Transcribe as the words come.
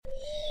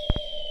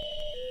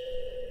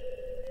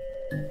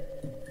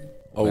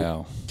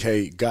Wow.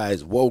 Okay,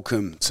 guys,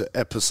 welcome to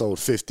episode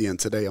 50, and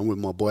today I'm with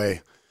my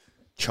boy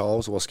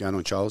Charles. What's going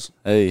on, Charles?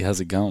 Hey,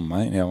 how's it going,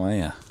 mate? How are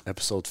you?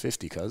 Episode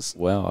 50, cuz.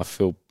 Wow, I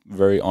feel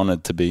very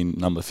honoured to be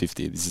number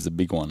 50. This is a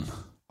big one.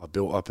 I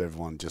built up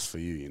everyone just for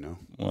you, you know.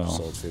 Wow.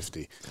 Episode 50.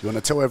 You want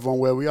to tell everyone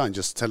where we are and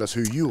just tell us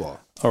who you are?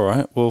 All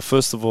right. Well,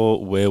 first of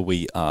all, where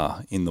we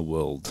are in the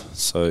world.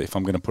 So if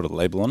I'm going to put a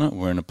label on it,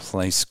 we're in a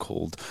place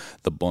called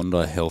the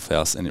Bondi Health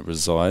House, and it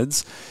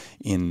resides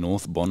in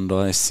North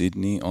Bondi,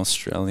 Sydney,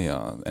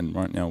 Australia. And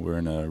right now we're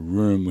in a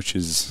room which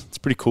is, it's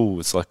pretty cool.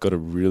 It's like got a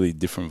really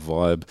different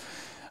vibe.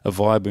 A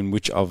vibe in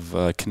which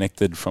I've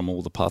connected from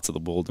all the parts of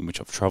the world in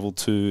which I've travelled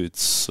to.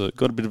 It's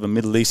got a bit of a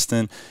Middle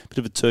Eastern, bit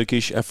of a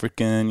Turkish,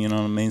 African, you know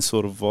what I mean,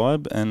 sort of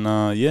vibe. And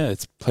yeah,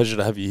 it's a pleasure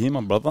to have you here,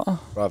 my brother.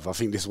 Bruv, I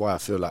think this is why I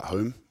feel at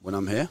home when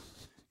I'm here.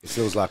 It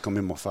feels like I'm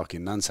in my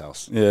fucking nan's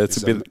house. Yeah, it's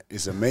a bit...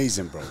 It's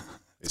amazing, bro.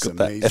 It's got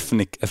amazing.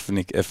 That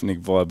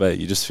ethnic vibe, eh?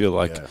 You just feel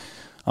like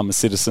I'm a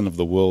citizen of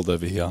the world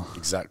over here.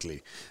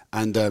 Exactly.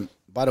 And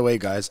by the way,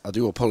 guys, I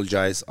do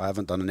apologise. I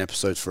haven't done an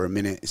episode for a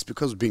minute. It's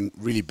because I've been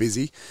really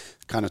busy,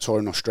 kind of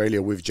touring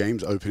Australia with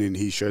James, opening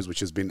his shows, which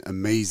has been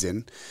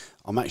amazing.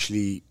 I'm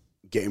actually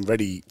getting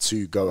ready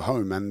to go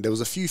home, and there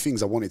was a few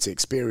things I wanted to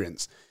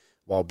experience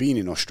while being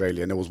in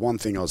Australia, and there was one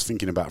thing I was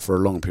thinking about for a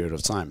long period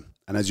of time.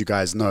 And as you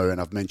guys know,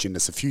 and I've mentioned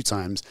this a few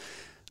times,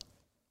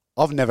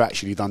 I've never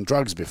actually done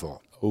drugs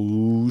before.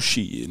 Oh,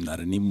 shit,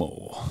 not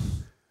anymore.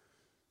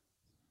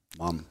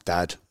 Mum,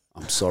 Dad,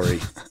 I'm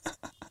sorry.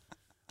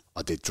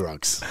 I did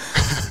drugs.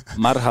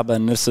 Marhaba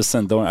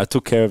Nirsasan, don't worry, I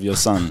took care of your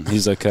son.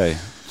 He's okay.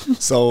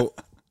 So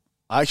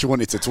I actually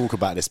wanted to talk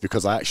about this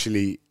because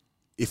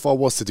if I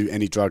was to do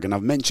any drug, and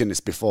I've mentioned this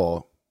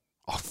before,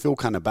 I feel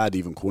kind of bad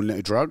even calling it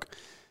a drug,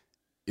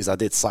 is I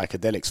did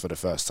psychedelics for the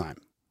first time.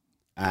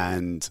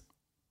 And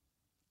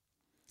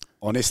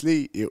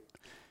honestly,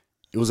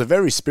 it was a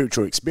very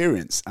spiritual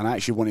experience, and I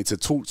actually wanted to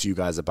talk to you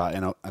guys about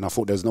it, and I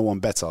thought there's no one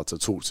better to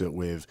talk to it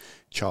with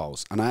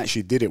Charles. And I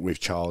actually did it with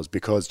Charles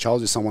because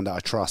Charles is someone that I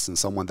trust and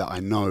someone that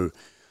I know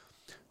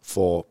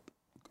for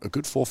a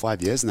good 4 or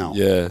 5 years now.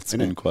 Yeah, it's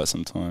been quite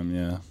some time,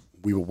 yeah.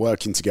 We were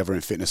working together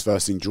in Fitness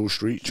First in Jewel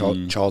Street.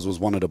 Charles was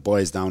one of the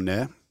boys down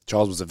there.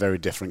 Charles was a very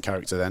different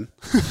character then,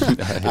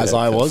 as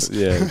I was.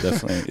 Yeah,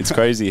 definitely. It's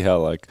crazy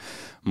how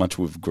much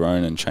we've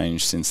grown and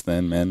changed since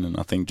then, man. And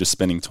I think just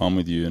spending time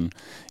with you, and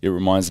it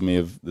reminds me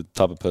of the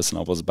type of person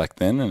I was back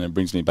then, and it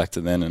brings me back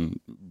to then and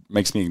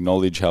makes me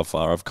acknowledge how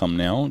far I've come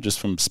now just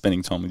from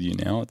spending time with you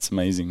now. It's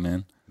amazing,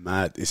 man.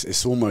 Mad.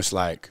 It's almost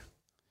like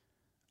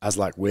as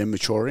we're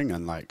maturing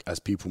and as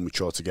people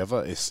mature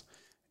together, it's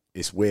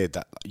weird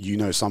that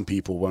some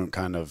people won't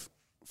kind of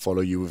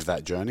follow you with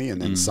that journey,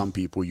 and then some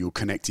people you'll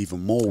connect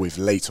even more with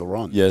later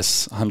on.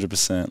 Yes,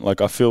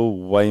 100%. I feel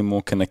way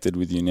more connected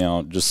with you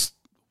now, just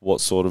what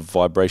sort of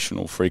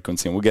vibrational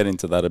frequency, and we'll get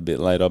into that a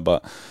bit later,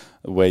 but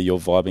where you're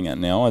vibing at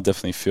now, I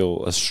definitely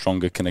feel a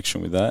stronger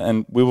connection with that.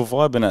 And we were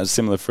vibing at a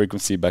similar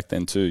frequency back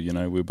then too,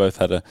 we both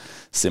had a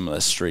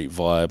similar street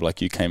vibe.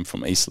 You came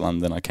from East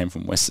London, I came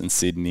from Western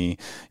Sydney,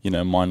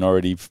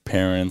 minority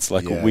parents,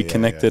 we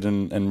connected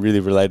and really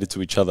related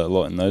to each other a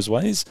lot in those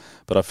ways.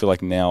 But I feel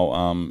like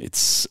now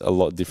it's a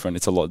lot different,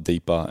 it's a lot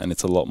deeper, and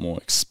it's a lot more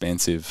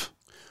expansive.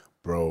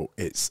 Bro,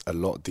 it's a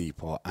lot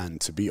deeper,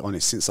 and to be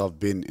honest, since I've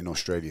been in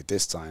Australia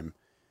this time,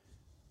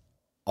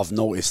 I've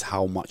noticed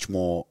how much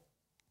more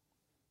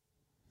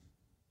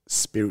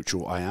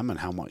spiritual I am and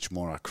how much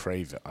more I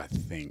crave it, I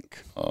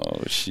think.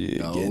 Oh shit,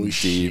 getting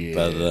deep,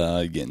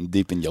 brother, getting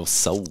deep in your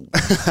soul.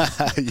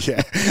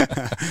 Yeah.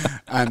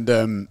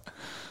 And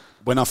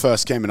when I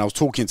first came, and I was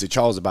talking to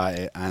Charles about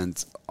it,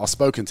 and I've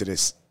spoken to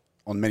this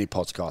on many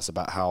podcasts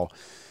about how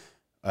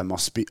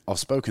I've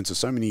spoken to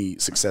so many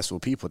successful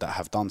people that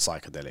have done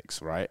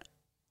psychedelics, right?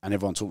 And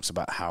everyone talks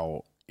about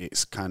how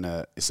it's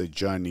a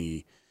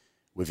journey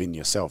within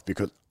yourself,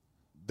 because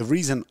the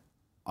reason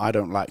I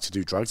don't like to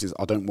do drugs is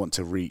I don't want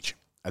to reach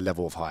a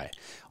level of high.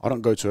 I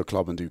don't go to a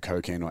club and do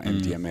cocaine or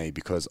MDMA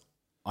because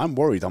I'm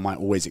worried I might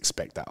always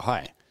expect that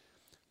high.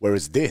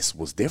 Whereas this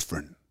was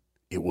different.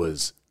 It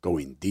was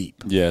going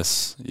deep.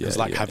 Yes. Yeah, it's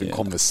having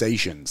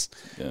conversations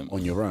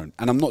on your own.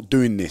 And I'm not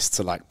doing this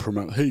to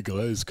promote, hey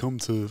guys, come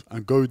to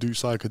and go do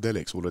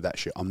psychedelics, all of that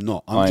shit. I'm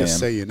not. I'm just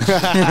saying.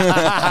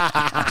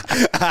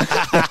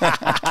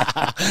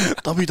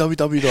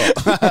 www.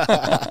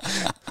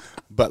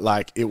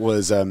 But it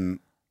was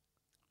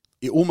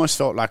it almost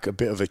felt like a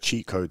bit of a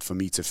cheat code for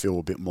me to feel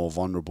a bit more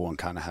vulnerable and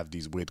kind of have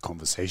these weird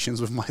conversations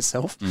with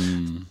myself.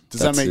 Does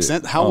that make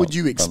sense? How would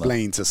you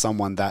explain to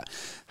someone that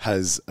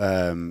has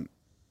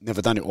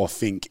never done it, or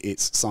think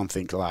it's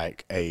something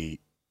like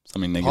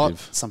something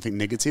negative, something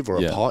negative,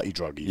 or a party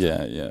drug even?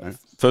 Yeah. You know?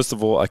 First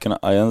of all,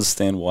 I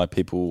understand why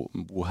people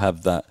will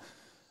have that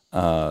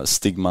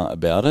stigma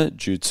about it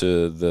due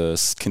to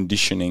the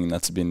conditioning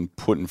that's been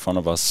put in front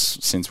of us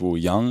since we were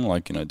young,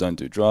 don't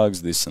do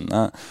drugs, this and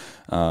that.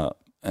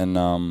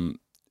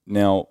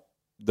 Now,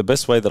 the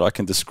best way that I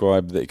can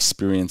describe the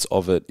experience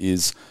of it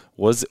is,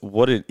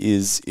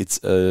 it's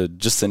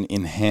just an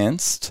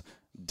enhanced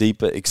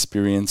deeper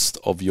experience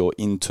of your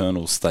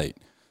internal state.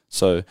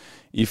 So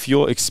if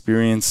you're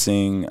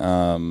experiencing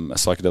a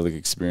psychedelic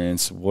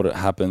experience, what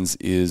happens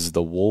is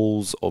the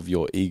walls of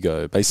your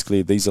ego,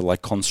 basically these are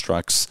like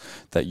constructs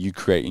that you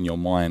create in your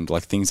mind,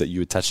 like things that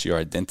you attach to your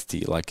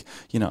identity. Like,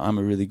 you know, I'm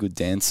a really good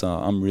dancer,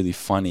 I'm really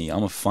funny,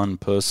 I'm a fun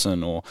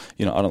person, or,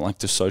 you know, I don't like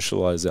to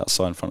socialize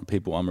outside in front of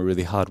people, I'm a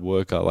really hard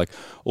worker. Like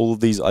all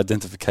of these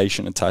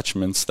identification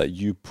attachments that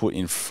you put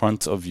in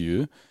front of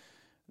you,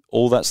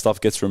 all that stuff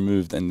gets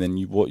removed, and then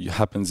what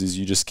happens is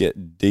you just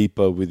get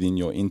deeper within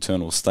your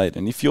internal state.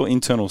 And if your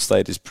internal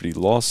state is pretty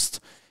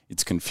lost,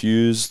 it's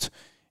confused,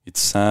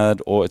 it's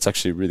sad, or it's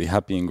actually really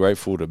happy and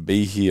grateful to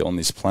be here on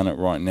this planet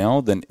right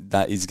now, then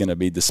that is going to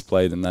be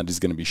displayed and that is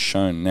going to be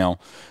shown. Now,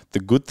 the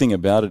good thing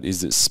about it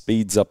is it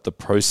speeds up the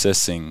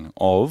processing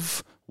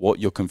of what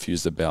you're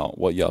confused about,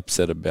 what you're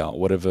upset about,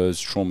 whatever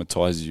has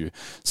traumatized you.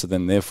 So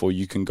then therefore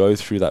you can go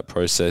through that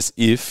process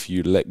if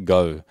you let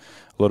go.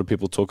 A lot of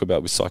people talk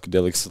about with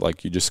psychedelics,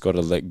 like you just got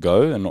to let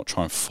go and not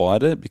try and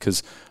fight it,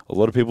 because a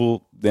lot of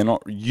people, they're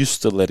not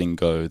used to letting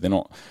go. They're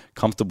not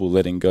comfortable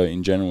letting go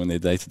in general in their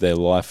day-to-day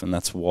life. And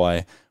that's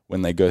why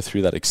when they go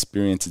through that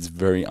experience, it's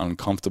very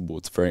uncomfortable.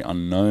 It's very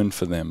unknown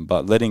for them.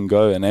 But letting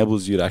go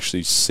enables you to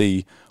actually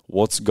see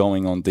what's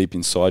going on deep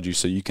inside you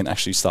so you can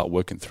actually start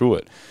working through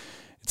it.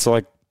 It's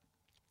like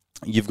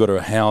you've got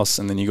a house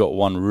and then you got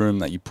one room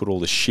that you put all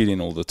the shit in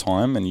all the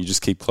time, and you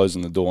just keep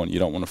closing the door and you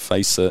don't want to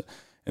face it.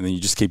 And then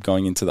you just keep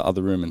going into the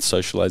other room and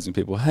socializing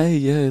people. Hey,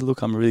 yeah,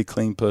 look, I'm a really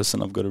clean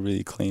person. I've got a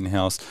really clean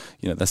house.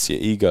 You know, that's your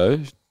ego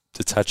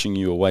detaching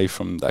you away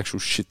from the actual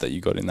shit that you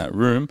got in that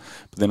room.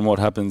 But then what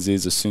happens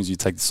is as soon as you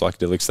take the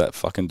psychedelics, that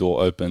fucking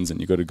door opens and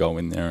you got to go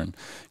in there and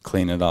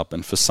clean it up.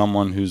 And for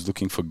someone who's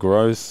looking for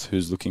growth,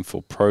 who's looking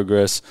for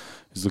progress,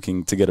 who's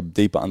looking to get a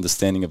deeper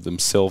understanding of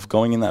themselves,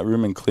 going in that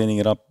room and cleaning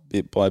it up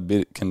bit by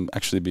bit can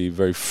actually be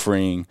very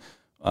freeing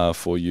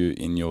for you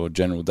in your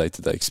general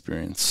day-to-day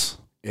experience.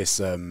 It's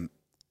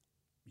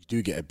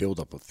do get a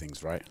build-up of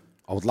things, right?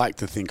 I would like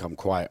to think I'm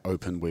quite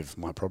open with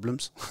my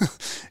problems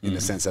in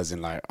the sense as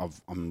in like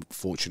I'm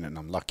fortunate and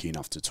I'm lucky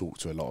enough to talk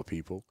to a lot of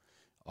people.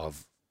 I'd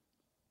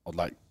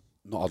like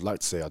to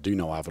say I do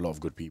know I have a lot of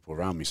good people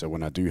around me, so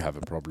when I do have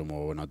a problem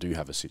or when I do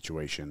have a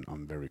situation,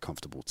 I'm very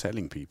comfortable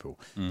telling people.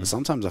 But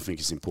sometimes I think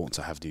it's important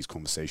to have these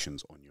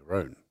conversations on your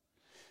own.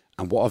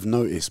 And what I've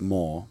noticed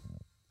more,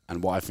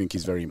 and what I think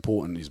is very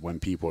important, is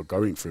when people are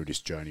going through this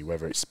journey,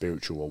 whether it's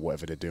spiritual or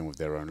whatever they're doing with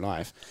their own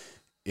life,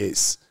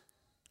 it's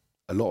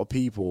a lot of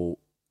people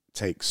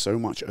take so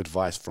much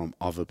advice from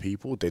other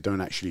people, they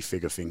don't actually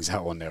figure things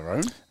out on their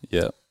own.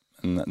 Yeah,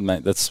 and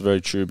mate, that's very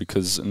true,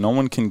 because no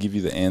one can give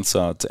you the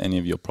answer to any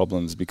of your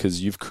problems,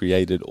 because you've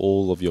created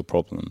all of your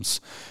problems.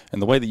 And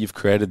the way that you've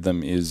created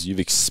them is you've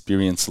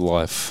experienced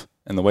life.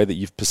 And the way that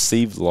you've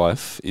perceived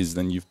life is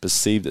then you've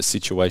perceived a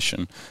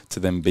situation to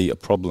then be a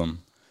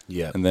problem.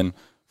 Yeah. And then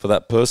for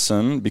that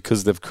person,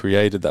 because they've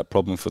created that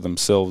problem for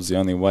themselves, the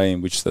only way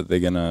in which that they're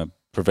going to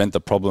prevent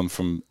the problem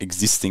from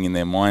existing in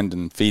their mind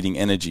and feeding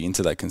energy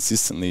into that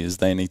consistently is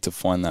they need to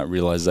find that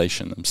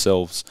realization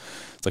themselves.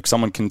 It's like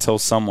someone can tell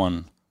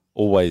someone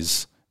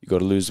always, you got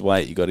to lose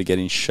weight, you got to get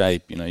in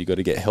shape, you know, you got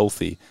to get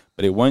healthy,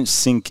 but it won't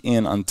sink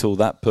in until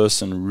that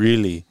person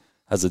really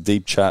has a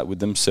deep chat with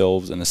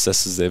themselves and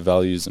assesses their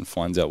values and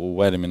finds out, well,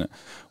 wait a minute,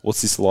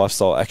 what's this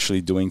lifestyle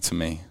actually doing to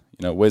me?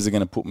 You know, where's it going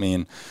to put me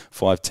in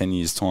 5-10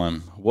 years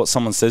time? What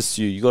someone says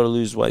to you, you got to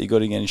lose weight, you got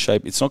to get in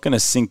shape, it's not going to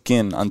sink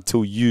in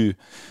until you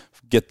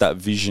get that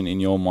vision in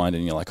your mind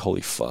and you're like,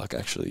 holy fuck,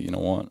 actually, you know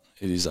what?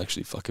 It is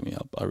actually fucking me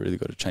up. I really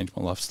got to change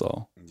my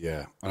lifestyle.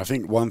 Yeah. And I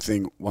think one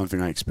thing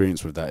I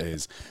experienced with that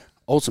is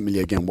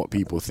ultimately, again, what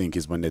people think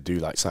is when they do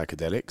like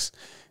psychedelics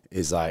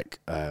is like,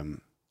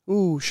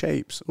 ooh,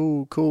 shapes,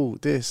 ooh, cool,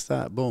 this,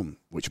 that, boom.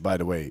 Which, by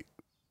the way,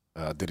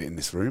 I did it in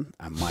this room,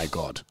 and my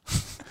God,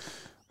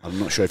 I'm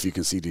not sure if you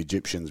can see the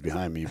Egyptians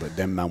behind me, but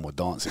them man were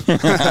dancing.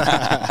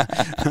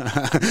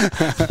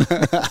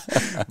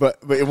 but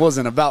it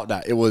wasn't about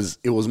that. It was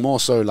more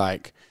so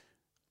like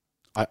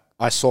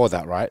I saw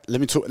that, right?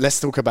 Let's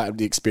talk about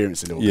the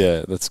experience a little bit.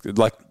 Yeah, that's good.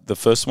 Like the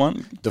first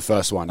one? The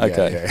first one,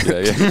 okay.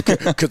 Yeah.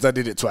 Because I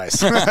did it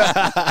twice.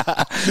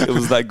 It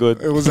was that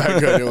good. It was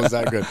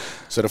that good.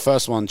 So the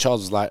first one,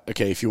 Charles was like,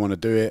 okay, if you want to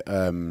do it,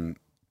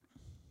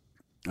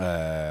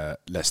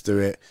 let's do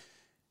it.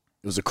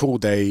 It was a cool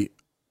day.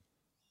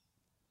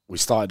 We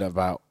started at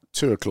about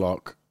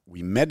 2:00.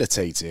 We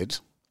meditated.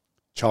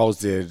 Charles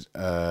did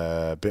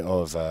a bit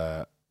of,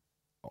 I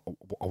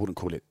wouldn't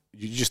call it,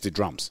 you just did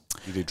drums.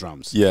 You did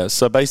drums. Yeah,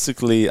 so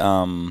basically,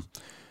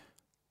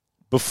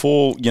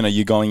 before, you know,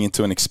 you're going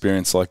into an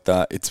experience like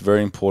that, it's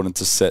very important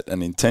to set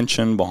an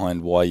intention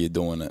behind why you're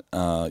doing it.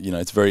 You know,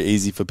 it's very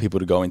easy for people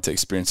to go into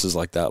experiences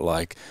like that,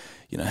 like,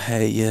 you know,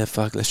 hey, yeah,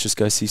 fuck, let's just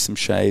go see some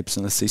shapes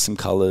and let's see some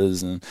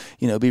colors and,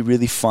 you know, it'll be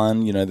really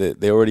fun. You know,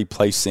 they're already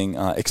placing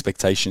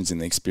expectations in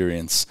the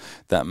experience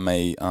that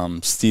may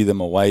steer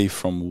them away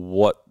from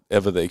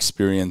whatever the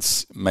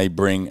experience may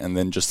bring, and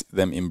then just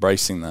them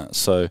embracing that.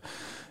 So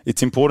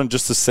it's important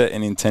just to set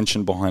an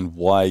intention behind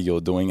why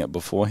you're doing it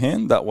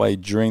beforehand. That way,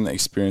 during the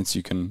experience,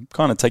 you can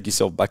kind of take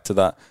yourself back to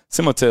that.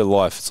 Similar to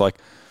life, it's like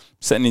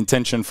set an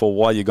intention for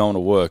why you're going to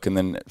work, and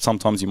then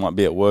sometimes you might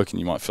be at work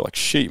and you might feel like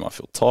shit, you might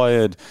feel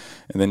tired,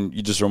 and then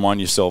you just remind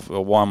yourself,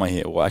 well, why am I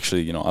here? Well,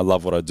 actually, you know, I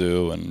love what I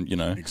do, and you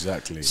know,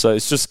 exactly. So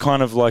it's just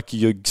kind of like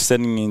you're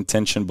setting an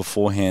intention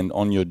beforehand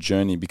on your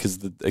journey, because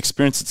the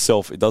experience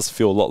itself, it does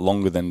feel a lot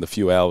longer than the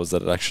few hours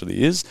that it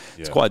actually is.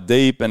 Yeah. It's quite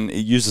deep, and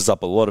it uses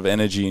up a lot of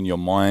energy in your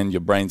mind.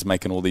 Your brain's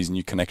making all these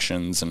new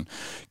connections and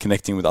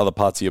connecting with other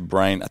parts of your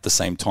brain at the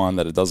same time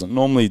that it doesn't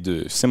normally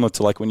do. Similar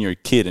to like when you're a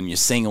kid and you're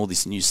seeing all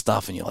this new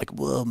stuff and you're like,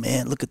 whoa,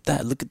 man, look at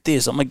that, look at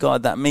this. Oh my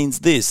God, that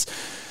means this.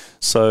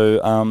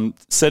 So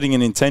setting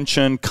an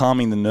intention,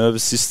 calming the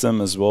nervous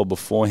system as well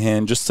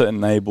beforehand, just to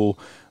enable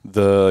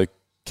the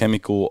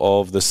chemical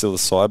of the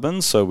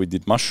psilocybin. So we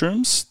did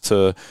mushrooms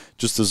to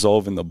just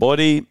dissolve in the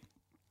body,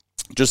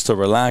 just to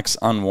relax,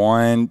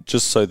 unwind,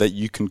 just so that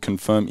you can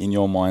confirm in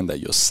your mind that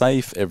you're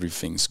safe,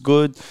 everything's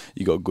good,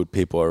 you got good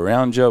people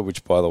around you,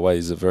 which by the way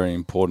is a very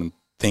important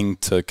thing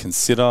to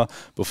consider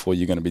before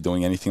you're going to be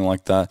doing anything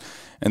like that.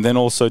 And then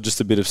also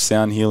just a bit of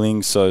sound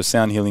healing. So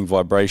sound healing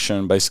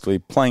vibration, basically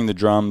playing the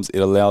drums, it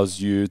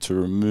allows you to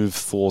remove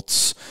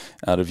thoughts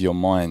out of your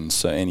mind.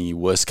 So any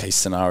worst case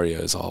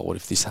scenarios, oh, what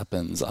if this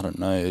happens? I don't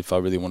know if I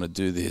really want to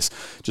do this.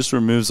 Just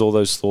removes all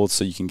those thoughts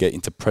so you can get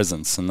into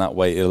presence. And that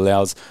way it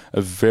allows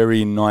a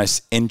very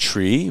nice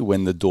entry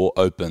when the door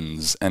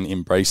opens and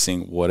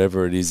embracing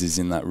whatever it is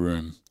in that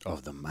room.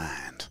 Of the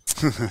mind.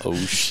 Oh,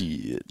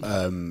 shit.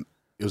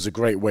 It was a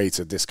great way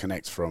to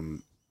disconnect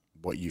from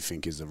what you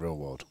think is the real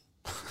world.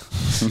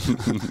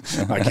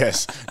 I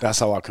guess that's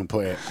how I can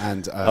put it.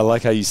 And I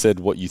like how you said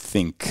what you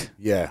think.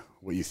 Yeah,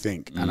 what you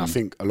think. And I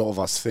think a lot of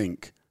us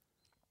think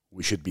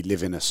we should be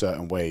living a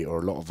certain way, or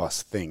a lot of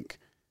us think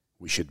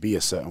we should be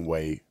a certain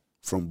way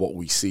from what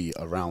we see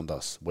around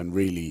us, when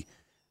really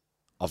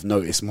I've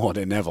noticed more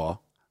than ever,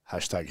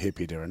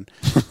 #hippie Darren,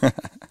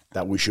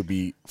 that we should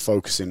be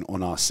focusing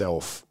on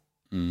ourselves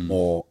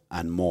more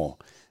and more.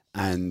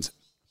 And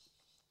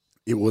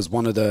it was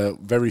one of the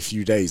very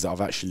few days that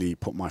I've actually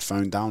put my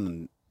phone down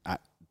and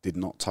did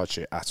not touch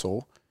it at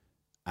all.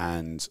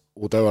 And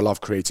although I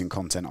love creating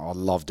content, I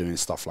love doing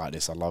stuff like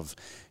this. I love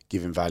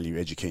giving value,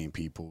 educating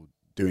people,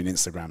 doing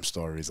Instagram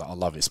stories. I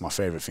love it. It's my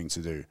favorite thing to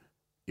do.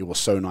 It was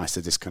so nice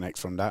to disconnect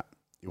from that.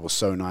 It was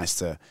so nice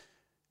to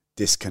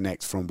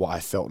disconnect from what I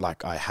felt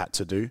like I had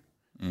to do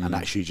and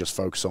actually just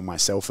focus on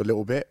myself a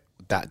little bit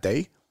that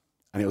day.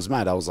 And it was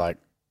mad. I was like,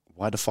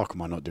 why the fuck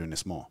am I not doing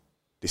this more?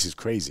 This is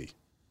crazy.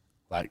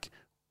 Like,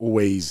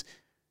 always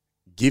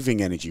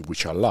giving energy,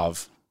 which I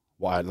love.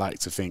 What I like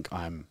to think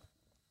I'm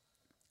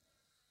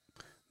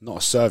not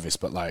a service,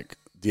 but like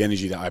the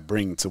energy that I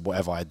bring to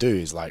whatever I do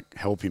is like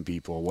helping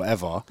people or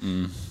whatever.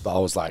 But I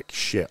was like,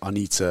 shit, I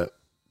need to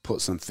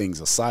put some things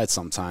aside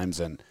sometimes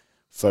and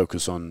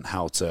focus on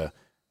how to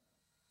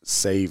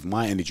save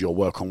my energy or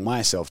work on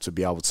myself to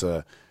be able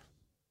to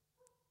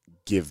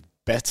give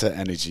better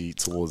energy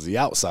towards the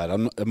outside.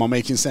 Am I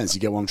making sense? You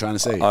get what I'm trying to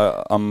say?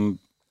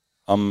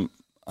 I'm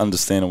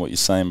understanding what you're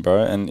saying,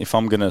 bro. And if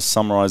I'm going to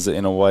summarize it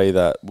in a way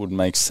that would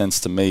make sense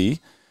to me,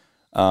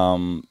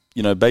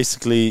 you know,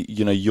 basically,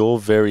 you know, you're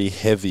very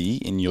heavy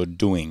in your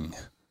doing.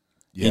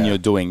 Yeah. In your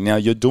doing. Now,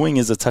 your doing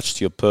is attached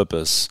to your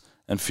purpose.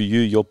 And for you,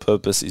 your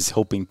purpose is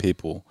helping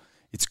people.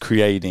 It's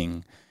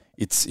creating.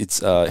 It's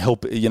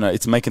help. You know,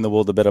 it's making the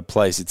world a better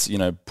place. It's, you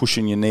know,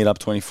 pushing your need up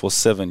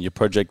 24/7. Your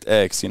Project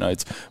X. You know,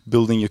 it's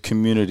building your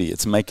community.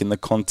 It's making the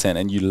content,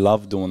 and you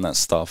love doing that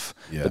stuff.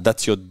 Yeah. But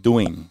that's your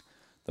doing.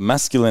 The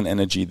masculine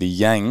energy, the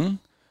yang,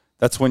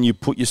 that's when you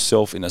put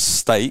yourself in a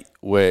state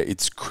where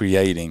it's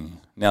creating.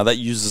 Now, that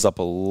uses up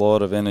a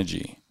lot of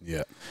energy.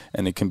 Yeah.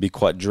 And it can be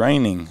quite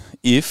draining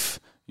if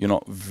you're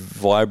not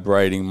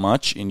vibrating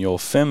much in your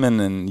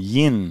feminine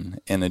yin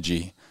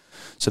energy.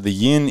 So the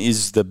yin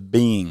is the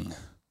being.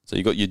 So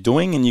you got your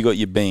doing and you got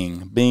your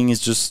being. Being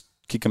is just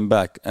kicking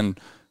back and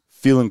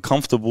feeling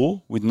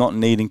comfortable with not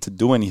needing to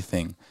do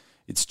anything.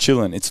 It's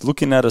chilling. It's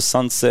looking at a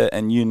sunset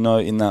and you know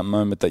in that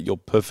moment that you're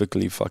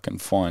perfectly fucking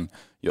fine.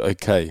 You're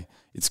okay.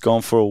 It's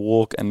going for a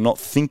walk and not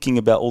thinking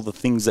about all the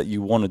things that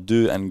you want to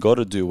do and got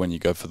to do when you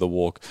go for the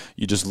walk.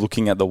 You're just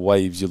looking at the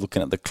waves. You're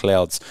looking at the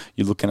clouds.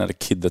 You're looking at a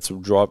kid that's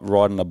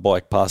riding a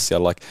bike past you.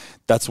 Like,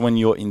 that's when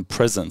you're in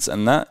presence.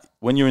 And that,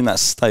 when you're in that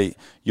state,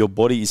 your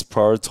body is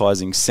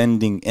prioritizing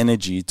sending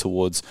energy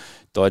towards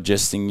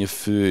digesting your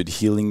food,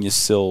 healing your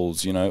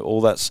cells, you know,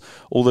 all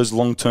those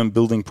long-term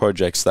building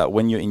projects that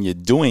when you're in your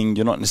doing,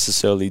 you're not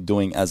necessarily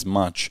doing as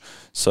much.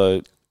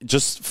 So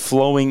just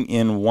flowing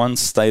in one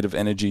state of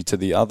energy to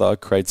the other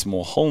creates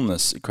more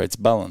wholeness. It creates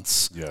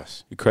balance.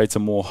 Yes. It creates a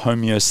more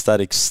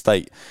homeostatic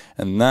state.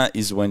 And that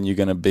is when you're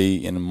going to be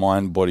in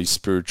mind, body,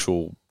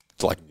 spiritual,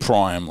 like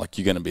prime, like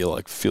you're going to be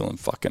like feeling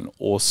fucking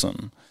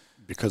awesome.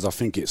 Because I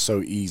think it's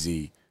so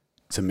easy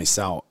to miss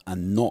out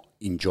and not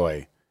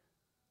enjoy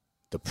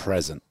the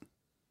present,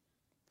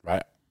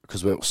 right?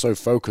 Because we're so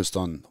focused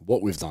on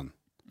what we've done,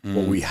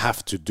 what we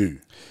have to do,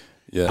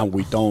 and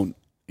we don't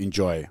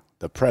enjoy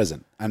the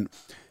present. And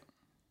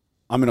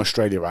I'm in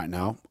Australia right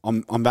now.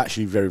 I'm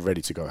actually very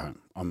ready to go home.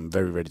 I'm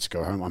very ready to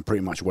go home. I'm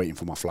pretty much waiting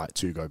for my flight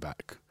to go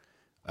back.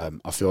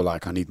 I feel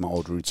like I need my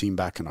old routine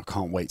back, and I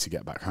can't wait to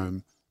get back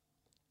home.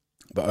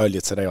 But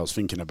earlier today, I was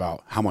thinking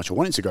about how much I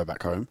wanted to go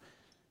back home,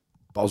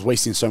 but I was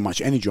wasting so much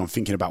energy on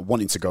thinking about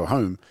wanting to go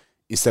home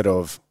instead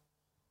of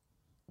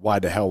why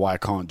I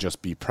can't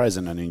just be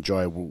present and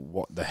enjoy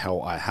what the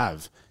hell I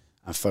have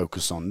and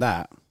focus on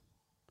that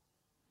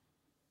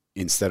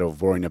instead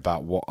of worrying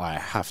about what I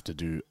have to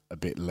do a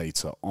bit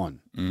later on.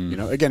 You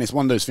know, again, it's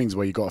one of those things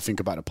where you got to think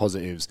about the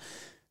positives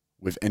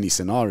with any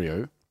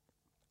scenario.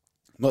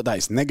 Not that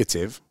it's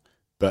negative,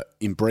 but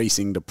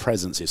embracing the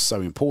presence is so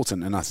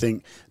important. And I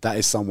think that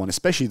is someone,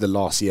 especially the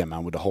last year,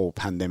 man, with the whole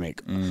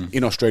pandemic.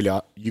 In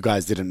Australia, you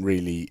guys didn't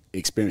really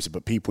experience it,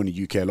 but people in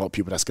the UK, a lot of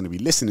people that's going to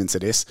be listening to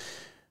this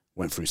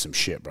went through some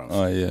shit, bro.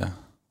 Oh, yeah.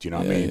 Do you know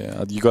what I mean?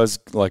 Yeah. You guys,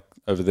 like,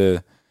 over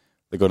there,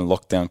 they got in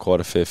lockdown quite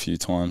a fair few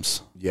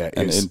times. Yeah.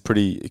 And in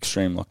pretty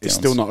extreme lockdowns. It's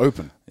still not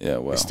open. Yeah,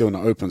 well. It's still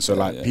not open. So,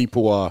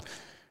 people are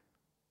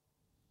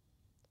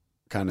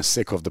kind of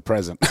sick of the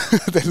present.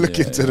 They're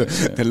looking to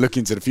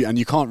the future, and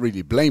you can't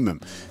really blame them.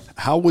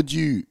 How would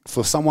you,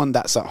 for someone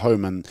that's at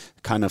home and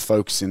kind of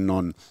focusing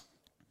on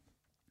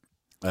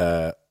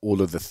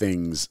all of the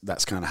things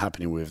that's kind of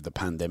happening with the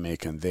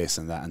pandemic and this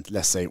and that, and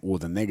let's say all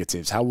the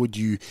negatives, how would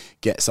you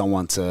get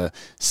someone to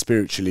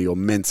spiritually or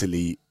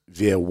mentally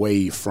veer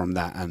away from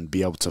that and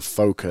be able to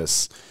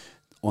focus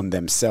on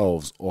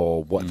themselves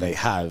or what they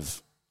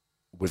have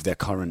with their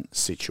current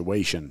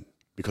situation?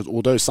 Because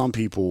although some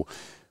people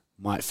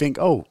might think,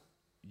 oh,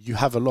 you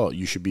have a lot,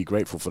 you should be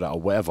grateful for that or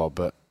whatever,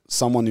 but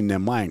someone in their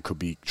mind could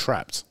be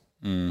trapped.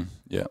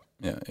 Yeah.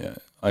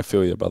 I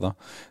feel you, brother.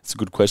 It's a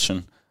good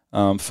question.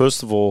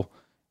 First of all,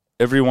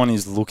 everyone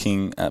is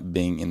looking at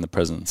being in the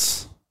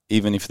presence,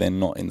 even if they're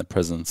not in the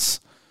presence.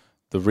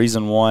 The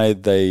reason why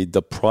they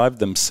deprive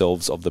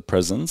themselves of the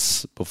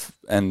presence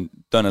and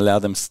don't allow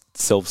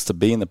themselves to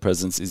be in the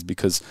presence is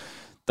because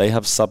they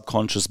have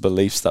subconscious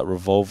beliefs that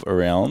revolve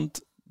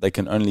around they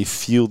can only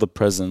feel the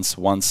presence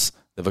once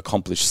they've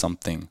accomplished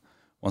something,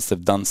 once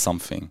they've done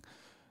something.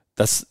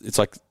 It's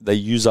like they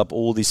use up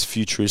all this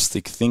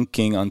futuristic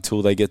thinking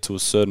until they get to a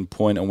certain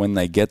point, and when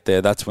they get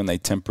there, that's when they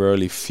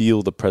temporarily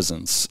feel the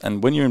presence.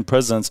 And when you're in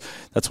presence,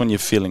 that's when you're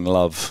feeling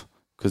love,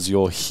 because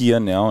you're here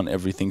now and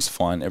everything's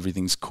fine,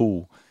 everything's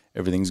cool,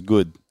 everything's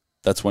good.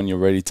 That's when you're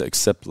ready to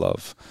accept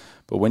love.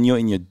 But when you're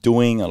in your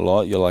doing a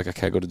lot, you're like,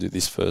 okay, I got to do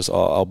this first.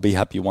 I'll be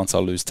happy once I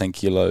lose 10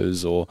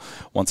 kilos, or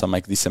once I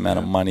make this amount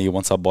of money,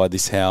 once I buy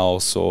this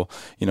house, or,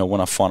 when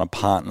I find a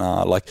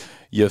partner. Like,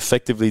 you're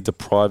effectively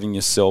depriving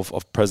yourself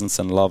of presence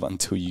and love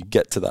until you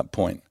get to that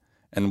point.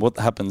 And what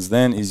happens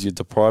then is you're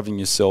depriving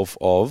yourself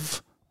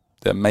of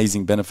the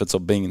amazing benefits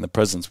of being in the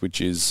presence,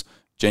 which is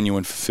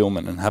genuine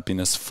fulfillment and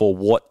happiness for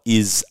what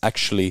is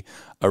actually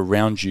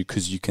around you,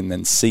 because you can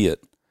then see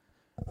it.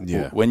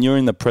 Yeah. When you're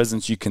in the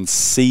presence, you can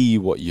see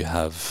what you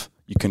have.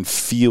 You can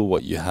feel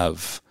what you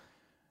have.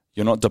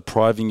 You're not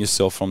depriving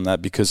yourself from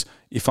that, because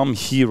if I'm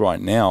here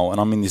right now and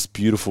I'm in this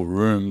beautiful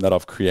room that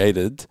I've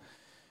created,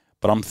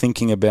 but I'm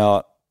thinking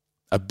about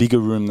a bigger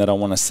room that I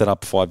want to set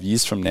up 5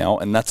 years from now,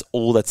 and that's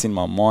all that's in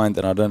my mind,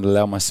 and I don't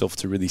allow myself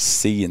to really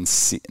see and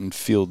sit and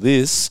feel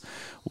this,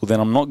 well, then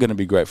I'm not going to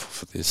be grateful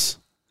for this.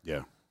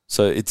 Yeah.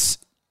 So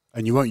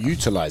and you won't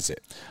utilize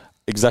it.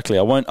 Exactly.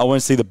 I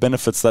won't see the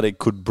benefits that it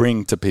could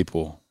bring to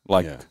people.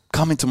 Like,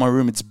 come into my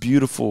room, it's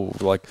beautiful.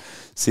 Like,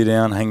 sit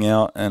down, hang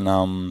out, and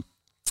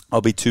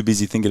I'll be too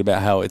busy thinking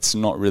about how it's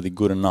not really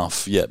good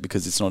enough yet,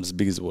 because it's not as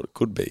big as what it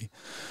could be.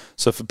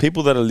 So for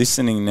people that are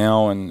listening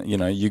now, and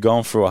you're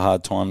going through a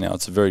hard time now,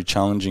 it's a very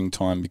challenging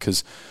time,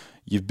 because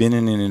you've been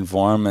in an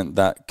environment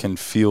that can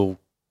feel,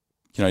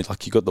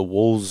 like you got the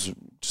walls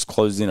just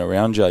closed in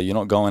around you. You're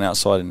not going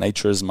outside in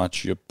nature as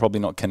much. You're probably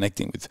not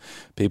connecting with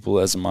people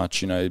as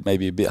much.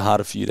 Maybe a bit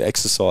harder for you to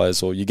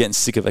exercise, or you're getting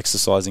sick of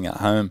exercising at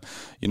home.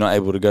 You're not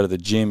able to go to the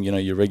gym,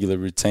 your regular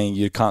routine.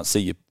 You can't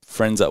see your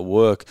friends at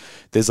work.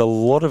 There's a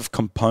lot of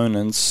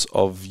components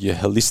of your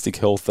holistic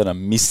health that are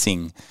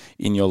missing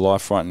in your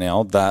life right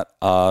now that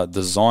are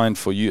designed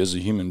for you as a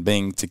human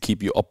being to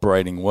keep you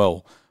operating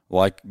well.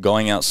 Like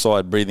going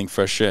outside, breathing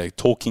fresh air,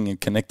 talking and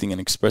connecting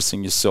and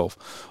expressing yourself,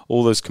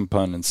 all those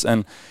components.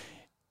 And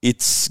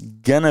it's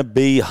going to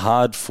be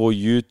harder for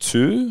you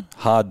to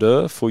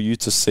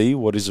see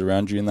what is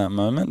around you in that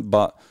moment.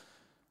 But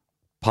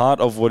part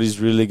of what is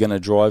really going to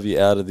drive you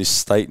out of this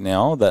state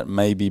now, that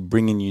may be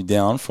bringing you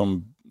down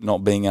from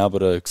not being able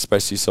to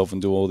express yourself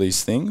and do all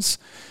these things,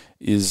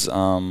 is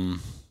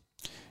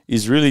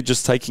really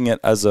just taking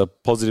it as a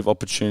positive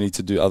opportunity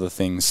to do other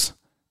things.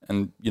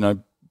 And,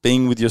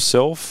 being with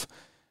yourself,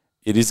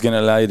 it is going to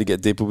allow you to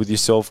get deeper with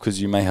yourself,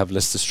 because you may have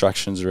less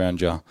distractions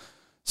around you.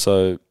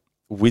 So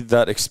with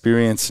that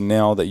experience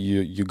now that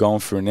you're going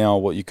through now,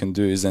 what you can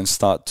do is then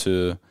start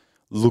to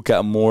look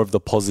at more of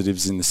the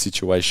positives in the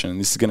situation. And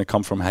this is going to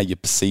come from how you're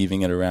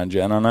perceiving it around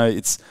you. And I know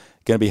it's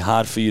going to be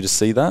hard for you to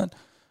see that,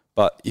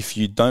 But if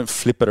you don't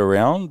flip it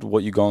around,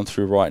 what you're going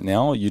through right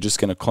now, you're just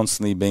going to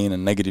constantly be in a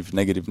negative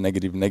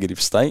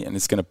state, and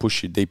it's going to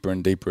push you deeper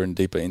and deeper and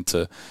deeper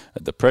into a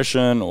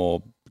depression,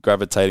 or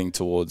gravitating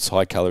towards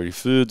high-calorie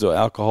foods or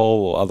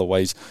alcohol or other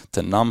ways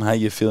to numb how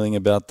you're feeling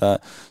about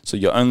that. So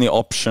your only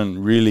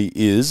option really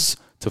is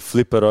to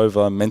flip it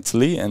over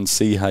mentally and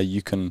see how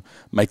you can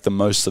make the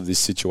most of this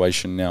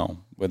situation now,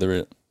 whether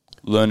it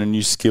learn a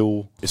new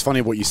skill. It's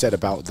funny what you said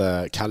about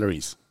the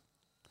calories,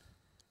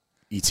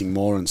 eating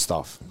more and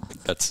stuff.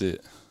 That's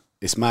it.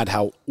 It's mad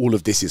how all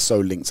of this is so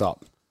linked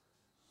up.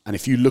 And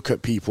if you look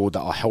at people that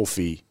are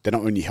healthy, they're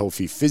not only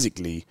healthy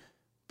physically,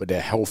 but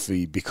they're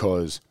healthy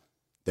because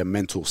their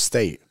mental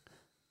state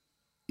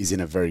is in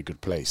a very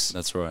good place.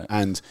 That's right.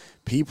 And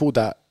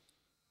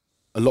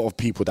a lot of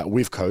people that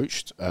we've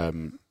coached,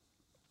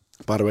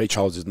 by the way,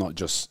 Charles is not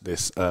just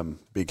this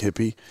big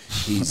hippie.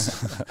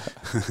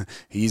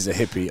 He's a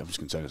hippie. I'm just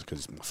going to tell you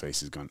because my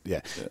face is gone.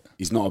 Yeah.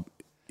 He's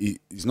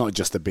not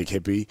just a big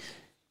hippie.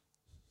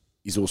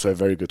 He's also a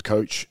very good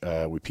coach.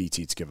 We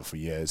PT together for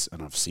years,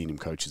 and I've seen him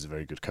coach. He's a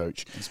very good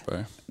coach. Thanks,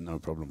 bro. No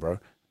problem, bro.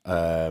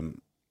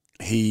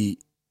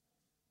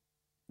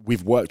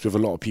 We've worked with a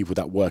lot of people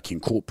that work in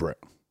corporate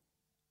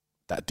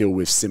that deal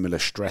with similar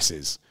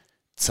stresses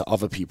to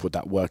other people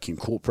that work in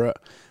corporate,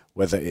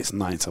 whether it's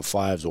 9 to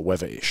 5s or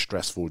whether it's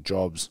stressful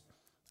jobs.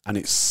 And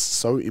it's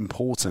so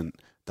important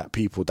that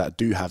people that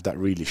do have that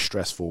really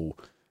stressful,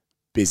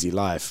 busy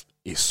life,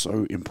 it's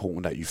so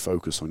important that you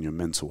focus on your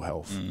mental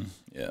health.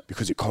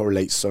 Because it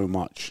correlates so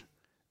much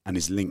and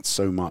is linked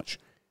so much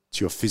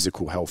to your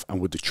physical health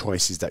and with the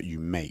choices that you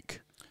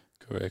make.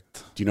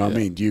 Correct. Do you know what I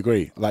mean? Do you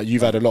agree? Like,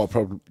 you've had a lot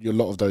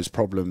of those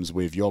problems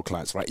with your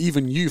clients, right?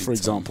 Even you, for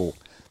example,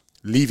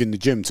 leaving the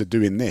gym to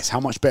doing this.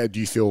 How much better do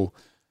you feel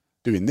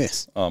doing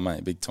this? Oh,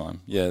 mate, big time.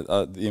 Yeah,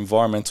 the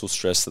environmental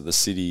stress that the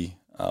city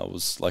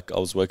was like, I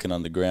was working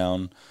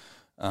underground,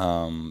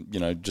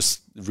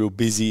 just real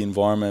busy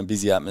environment,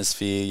 busy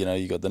atmosphere.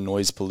 You got the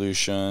noise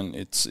pollution.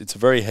 It's a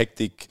very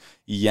hectic,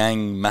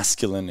 yang,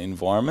 masculine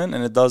environment,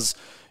 and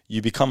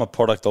you become a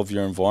product of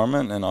your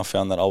environment. And I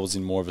found that I was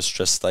in more of a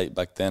stress state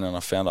back then, and I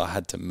found I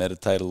had to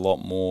meditate a lot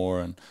more,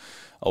 and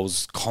I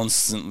was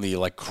constantly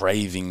like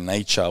craving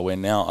nature, where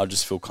now I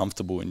just feel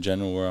comfortable in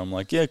general, where I'm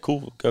like, yeah,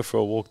 cool, go for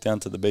a walk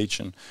down to the beach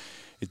and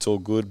it's all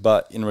good.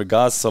 But in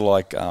regards to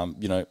like,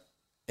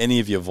 any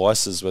of your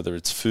vices, whether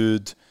it's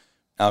food,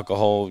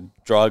 alcohol,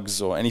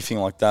 drugs, or anything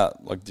like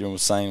that, like Dylan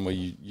was saying, where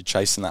you're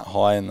chasing that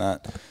high and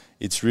that,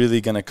 it's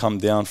really going to come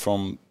down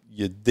from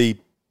your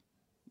deep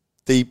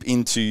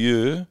into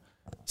you,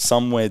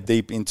 somewhere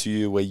deep into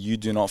you where you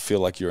do not feel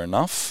like you're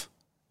enough.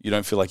 You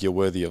don't feel like you're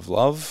worthy of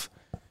love.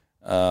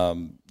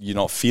 You're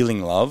not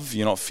feeling love.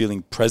 You're not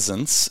feeling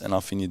presence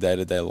enough in your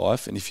day-to-day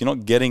life. And if you're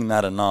not getting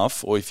that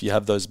enough, or if you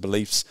have those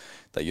beliefs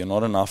that you're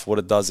not enough, what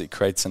it does, it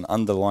creates an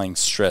underlying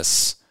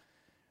stress.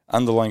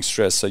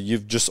 So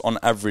you've just on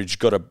average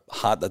got a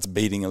heart that's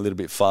beating a little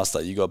bit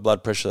faster. You got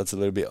blood pressure that's a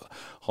little bit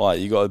higher.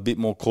 You got a bit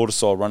more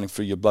cortisol running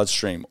through your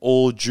bloodstream,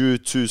 all due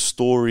to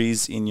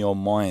stories in your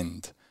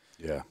mind.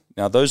 Yeah.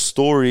 Now, those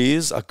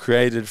stories are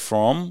created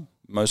from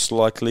most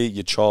likely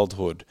your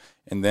childhood.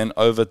 And then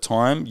over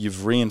time,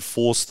 you've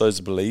reinforced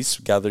those beliefs,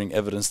 gathering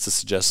evidence to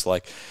suggest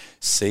like,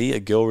 see, a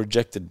girl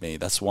rejected me.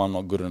 That's why I'm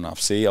not good enough.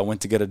 See, I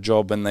went to get a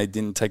job and they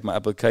didn't take my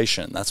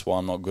application. That's why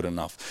I'm not good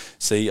enough.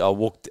 See, I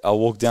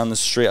walked down the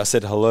street. I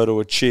said hello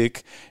to a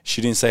chick.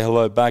 She didn't say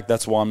hello back.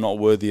 That's why I'm not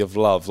worthy of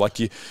love. Like,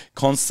 you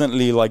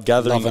constantly like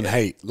gathering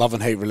love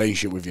and hate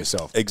relationship with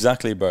yourself.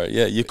 Exactly, bro.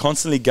 Yeah, you're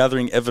constantly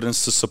gathering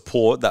evidence to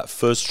support that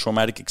first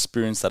traumatic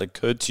experience that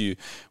occurred to you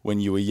when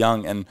you were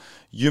young, and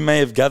you may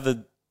have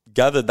gathered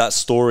that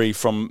story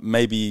from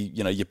maybe,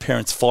 your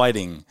parents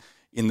fighting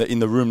in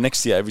the room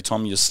next to you every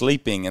time you're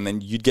sleeping, and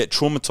then you'd get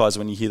traumatized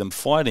when you hear them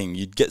fighting.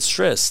 You'd get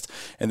stressed,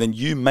 and then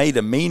you made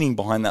a meaning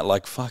behind that,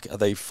 like, fuck, are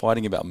they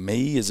fighting about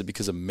me? Is it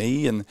because of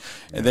me?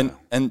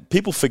 And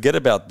people forget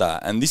about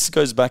that. And this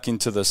goes back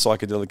into the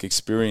psychedelic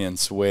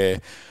experience, where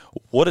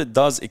what it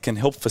does, it can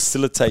help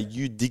facilitate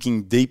you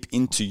digging deep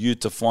into you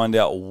to find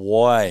out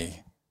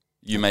why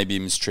you may be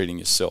mistreating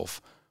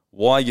yourself,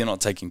 why you're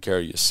not taking care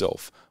of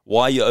yourself,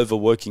 why you're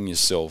overworking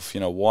yourself,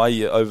 why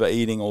you're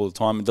overeating all the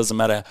time. It doesn't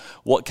matter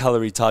what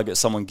calorie target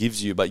someone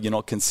gives you, but you're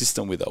not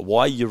consistent with it.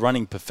 Why you're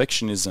running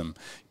perfectionism,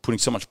 putting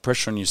so much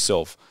pressure on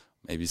yourself.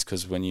 Maybe it's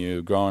because when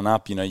you're growing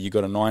up, you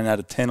got a 9 out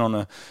of 10 on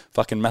a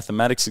fucking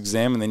mathematics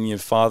exam, and then your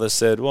father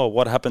said, well,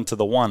 what happened to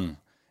the 1?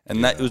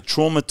 And that would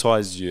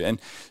traumatize you.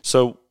 And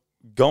so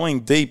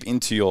going deep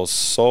into your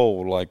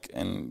soul,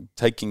 and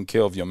taking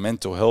care of your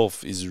mental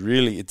health is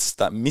really, it's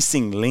that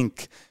missing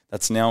link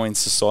that's now in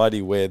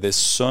society, where there's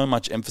so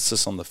much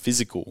emphasis on the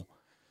physical,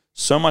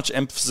 so much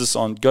emphasis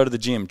on go to the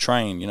gym,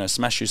 train,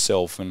 smash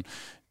yourself and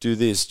do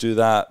this, do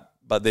that.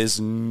 But there's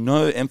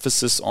no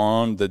emphasis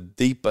on the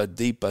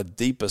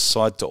deeper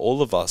side to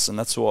all of us. And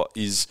that's what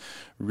is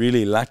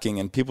really lacking.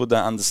 And people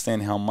don't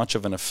understand how much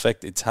of an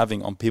effect it's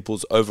having on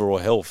people's overall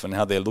health and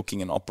how they're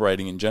looking and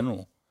operating in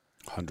general.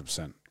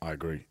 100%. I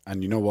agree.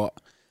 And you know what?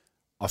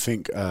 I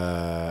think,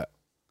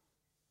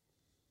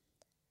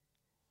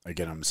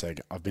 again, I'm saying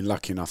I've been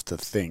lucky enough to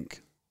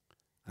think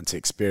and to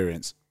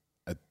experience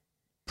a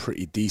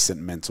pretty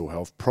decent mental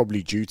health,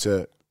 probably due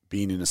to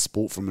being in a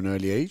sport from an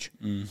early age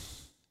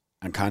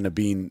and kind of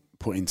being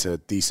put into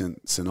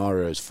decent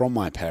scenarios from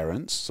my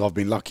parents. So I've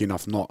been lucky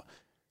enough not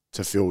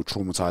to feel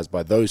traumatized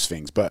by those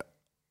things, but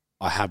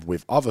I have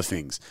with other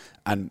things.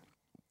 And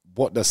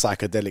what the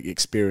psychedelic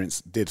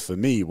experience did for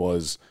me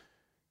was,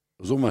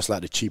 it was almost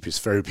like the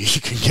cheapest therapy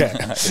you can get.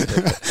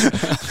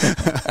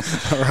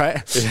 All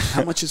right? Yeah.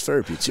 How much is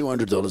therapy?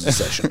 $200 a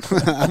session.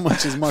 How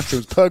much is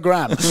mushrooms per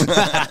gram?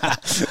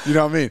 You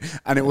know what I mean?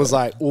 And it was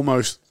like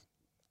almost,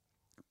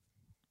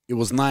 it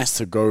was nice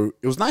to go,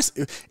 it was nice,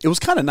 it was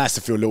kind of nice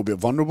to feel a little bit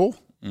vulnerable,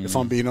 if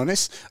I'm being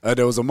honest.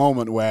 There was a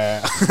moment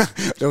where,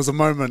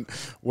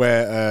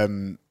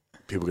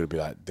 people are going to be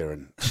like,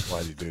 Darren, why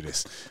did you do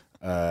this?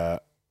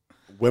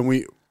 When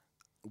we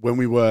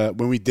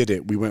did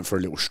it, we went for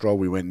a little stroll.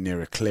 We went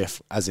near a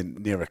cliff,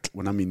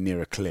 when I mean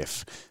near a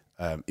cliff,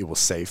 it was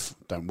safe,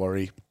 don't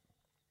worry.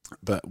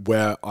 But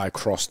where I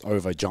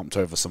jumped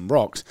over some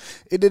rocks,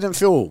 it didn't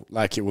feel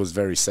like it was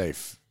very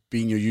safe.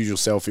 Being your usual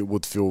self, it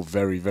would feel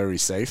very, very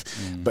safe.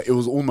 But it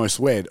was almost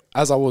weird.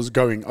 As I was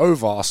going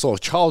over, I saw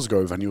Charles go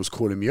over and he was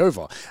calling me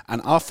over.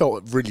 And I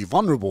felt really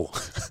vulnerable.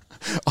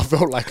 I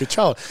felt like a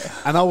child.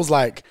 And I was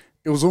like,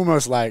 it was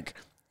almost like,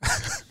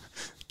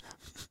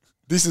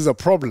 this is a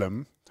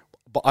problem,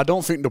 but I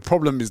don't think the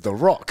problem is the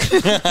rock.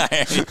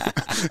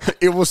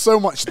 It was so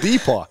much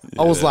deeper.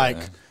 Yeah. I was like,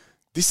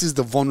 this is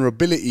the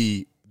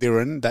vulnerability,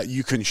 Darren, that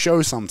you can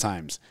show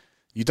sometimes.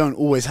 You don't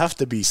always have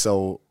to be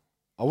so,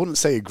 I wouldn't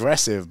say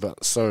aggressive,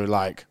 but so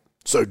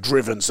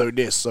driven, so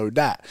this, so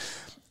that.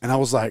 And I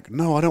was like,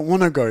 no, I don't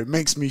want to go. It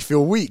makes me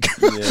feel weak.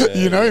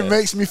 It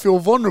makes me feel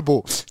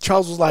vulnerable.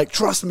 Charles was like,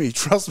 trust me.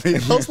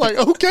 And I was like,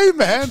 okay,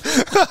 man.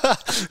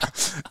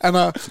 and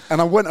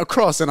I went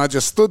across and I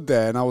just stood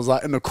there and I was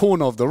like in the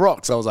corner of the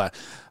rocks. I was like,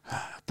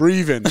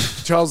 breathing.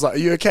 Charles was like, are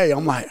you okay?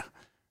 I'm like,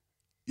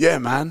 yeah,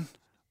 man,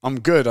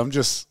 I'm good. I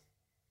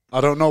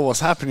don't know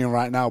what's happening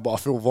right now, but I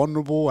feel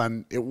vulnerable.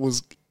 And it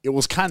was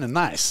kind of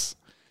nice.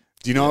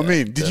 Do you know what I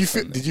mean? Did you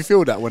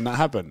feel that when that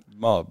happened?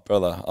 Oh,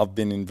 brother, I've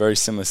been in very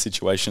similar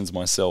situations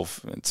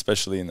myself,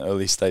 especially in the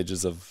early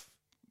stages of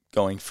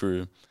going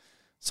through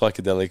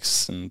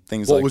psychedelics and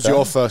things like that. What was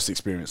your first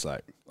experience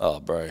like? Oh,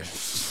 bro,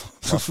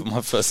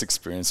 my first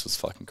experience was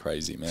fucking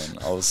crazy, man.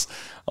 I was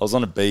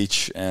on a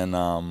beach and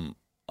I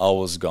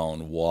was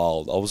going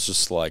wild. I was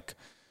just like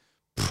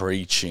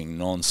preaching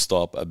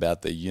nonstop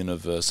about the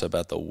universe,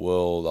 about the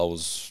world.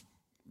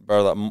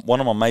 One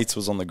of my mates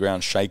was on the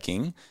ground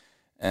shaking.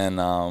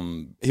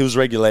 And he was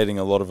regulating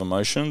a lot of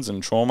emotions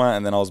and trauma,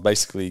 and then I was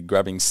basically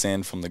grabbing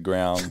sand from the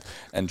ground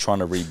and trying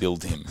to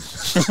rebuild him.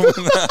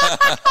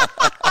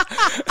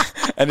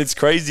 And it's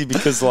crazy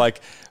because,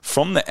 like,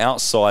 from the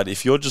outside,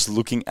 if you're just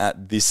looking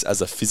at this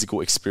as a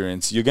physical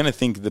experience, you're going to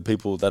think the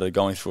people that are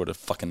going through it are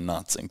fucking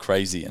nuts and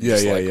crazy and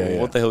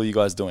what the hell are you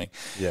guys doing?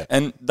 Yeah.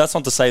 And that's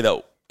not to say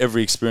that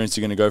every experience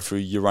you're going to go through,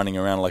 you're running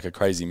around like a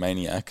crazy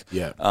maniac.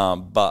 Yeah.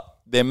 But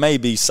there may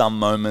be some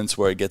moments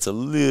where it gets a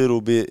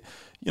little bit...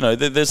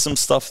 there's some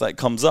stuff that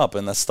comes up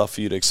and that's stuff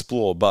for you to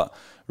explore. But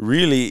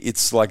really,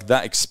 it's like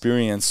that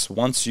experience,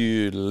 once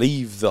you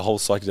leave the whole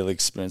psychedelic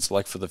experience,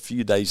 like for the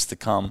few days to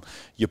come,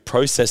 you're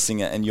processing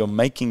it and you're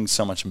making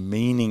so much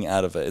meaning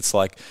out of it. It's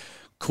like,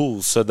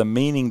 cool, so the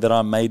meaning that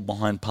I made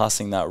behind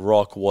passing that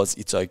rock was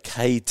it's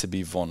okay to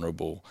be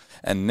vulnerable.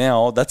 And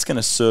now that's going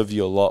to serve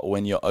you a lot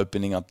when you're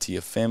opening up to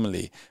your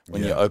family,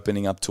 when you're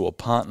opening up to a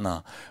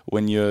partner,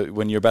 when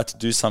you're about to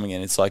do something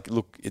and it's like,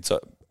 look,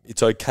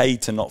 it's okay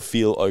to not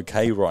feel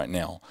okay right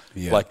now.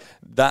 Yeah. Like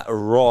that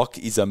rock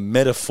is a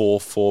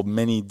metaphor for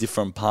many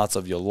different parts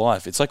of your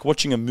life. It's like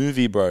watching a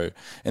movie, bro,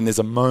 and there's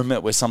a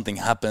moment where something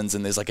happens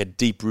and there's like a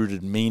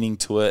deep-rooted meaning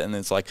to it and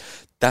it's like,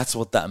 that's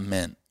what that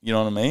meant. You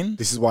know what I mean?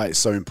 This is why it's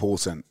so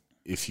important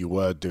if you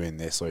were doing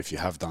this or if you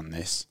have done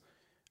this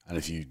and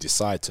if you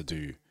decide to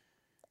do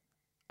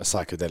a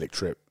psychedelic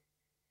trip,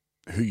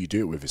 who you do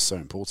it with is so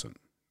important.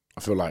 I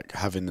feel like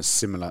having a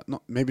similar,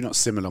 maybe not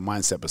similar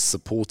mindset, but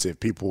supportive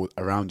people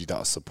around you that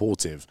are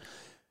supportive,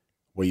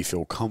 where you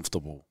feel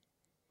comfortable,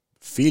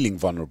 feeling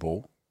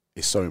vulnerable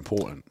is so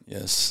important.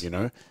 Yes,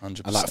 100%.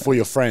 And like for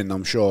your friend,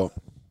 I'm sure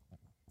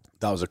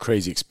that was a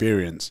crazy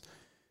experience,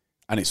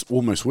 and it's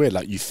almost weird.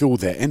 Like you feel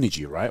their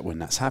energy, right, when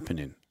that's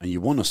happening, and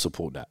you want to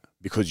support that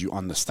because you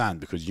understand,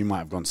 because you might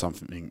have gone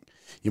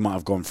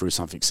through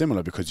something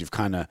similar, because you've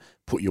kind of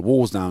put your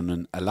walls down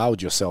and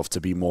allowed yourself to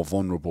be more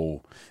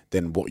vulnerable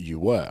than what you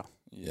were.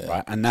 Yeah.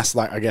 Right. And that's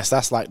like, I guess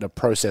that's like the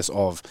process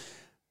of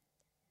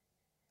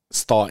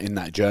starting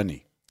that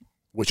journey,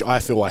 which I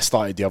feel I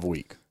started the other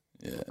week,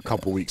 a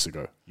couple of weeks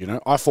ago.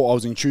 I thought I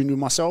was in tune with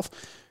myself.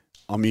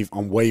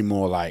 I'm way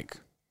more like,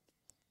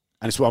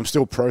 and it's what I'm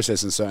still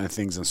processing certain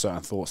things and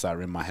certain thoughts that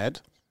are in my head.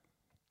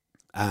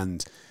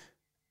 And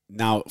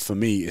now for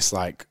me, it's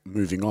like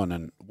moving on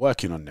and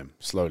working on them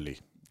slowly.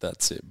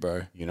 That's it,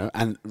 bro.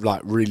 And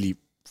like really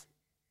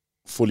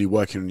fully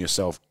working on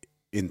yourself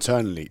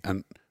internally.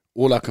 And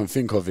all I can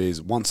think of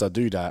is once I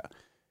do that,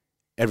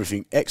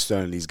 everything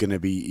externally is going to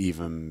be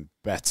even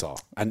better.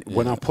 And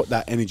when I put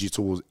that energy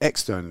towards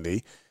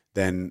externally,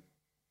 then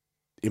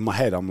in my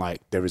head, I'm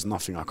like, there is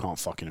nothing I can't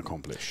fucking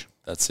accomplish.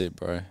 That's it,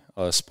 bro.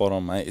 Spot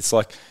on, mate. It's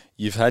like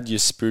you've had your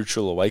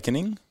spiritual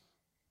awakening,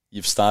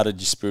 you've started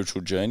your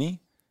spiritual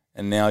journey,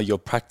 and now you're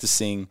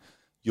practicing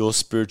your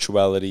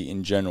spirituality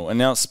in general. And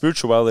now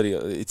spirituality,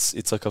 it's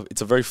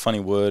a very funny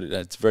word.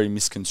 It's very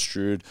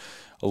misconstrued.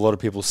 A lot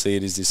of people see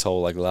it as this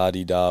whole like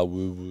la-di-da,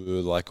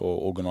 woo-woo, like, or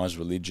organized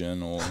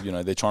religion, or, you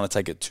know, they're trying to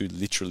take it too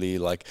literally,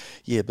 like,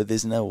 yeah, but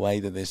there's no way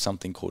that there's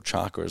something called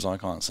chakras, I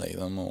can't see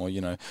them, or,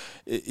 you know,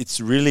 it's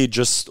really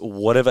just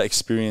whatever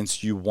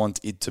experience you want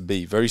it to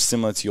be, very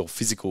similar to your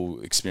physical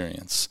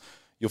experience.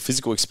 Your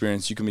physical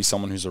experience, you can be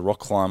someone who's a rock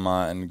climber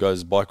and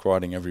goes bike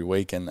riding every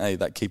week, and hey,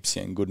 that keeps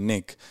you in good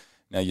nick.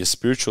 Now, your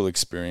spiritual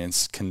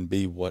experience can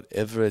be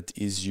whatever it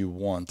is you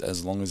want,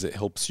 as long as it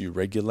helps you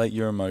regulate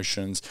your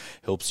emotions,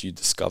 helps you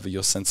discover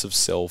your sense of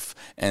self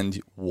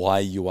and why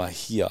you are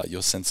here,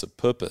 your sense of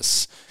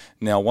purpose.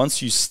 Now,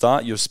 once you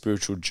start your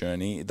spiritual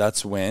journey,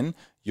 that's when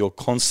you're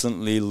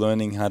constantly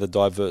learning how to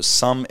divert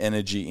some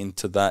energy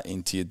into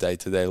your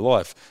day-to-day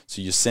life.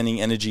 So you're sending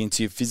energy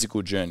into your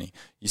physical journey.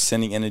 You're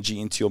sending energy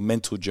into your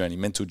mental journey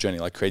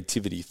like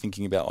creativity,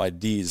 thinking about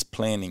ideas,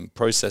 planning,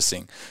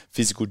 processing,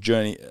 physical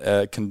journey,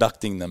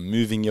 conducting them,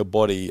 moving your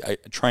body,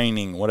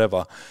 training,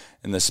 whatever.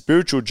 And the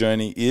spiritual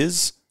journey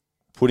is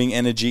putting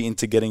energy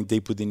into getting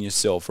deep within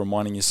yourself,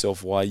 reminding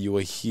yourself why you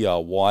are here,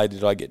 why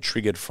did I get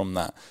triggered from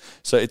that.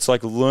 So it's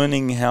like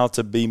learning how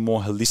to be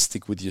more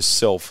holistic with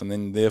yourself, and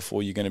then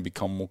therefore you're going to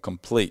become more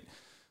complete.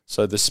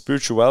 So the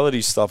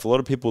spirituality stuff, a lot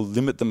of people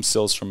limit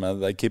themselves from that.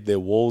 They keep their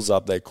walls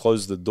up, they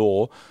close the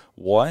door.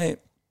 Why?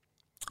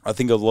 I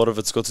think a lot of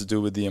it's got to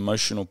do with the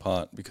emotional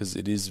part, because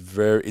it's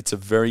a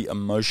very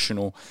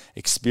emotional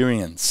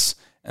experience.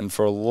 And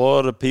for a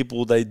lot of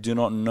people, they do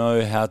not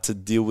know how to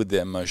deal with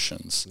their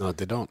emotions. No,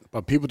 they don't.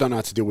 But people don't know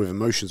how to deal with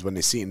emotions when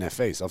they see it in their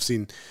face. I've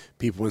seen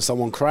people, when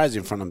someone cries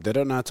in front of them, they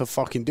don't know how to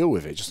fucking deal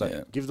with it. Just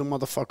like, give the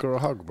motherfucker a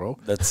hug, bro.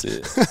 That's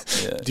it.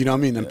 Yeah. Do you know what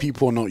I mean? And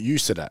people are not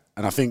used to that.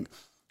 And I think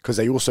because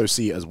they also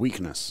see it as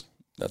weakness.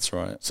 That's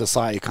right.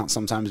 Society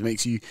sometimes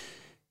makes you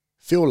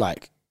feel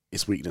like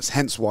it's weakness.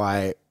 Hence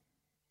why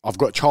I've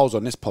got Charles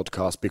on this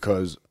podcast,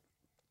 because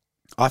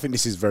I think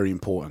this is very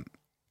important.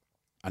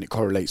 And it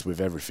correlates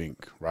with everything,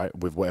 right?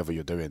 With whatever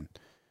you're doing.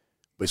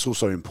 But it's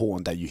also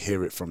important that you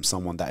hear it from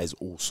someone that is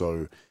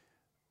also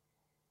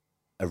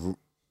a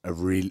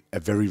very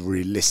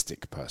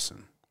realistic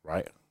person,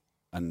 right?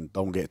 And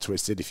don't get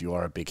twisted if you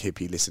are a big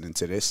hippie listening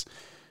to this.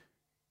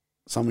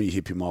 Some of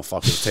you hippie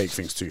motherfuckers take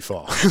things too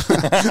far.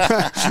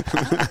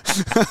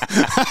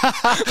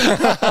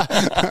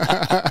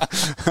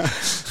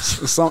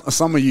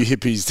 some of you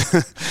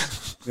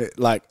hippies,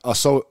 like, are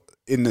so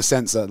in the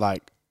sense that,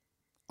 like,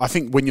 I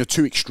think when you're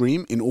too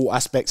extreme in all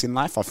aspects in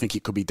life, I think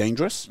it could be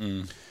dangerous.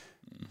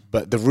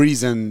 But the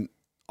reason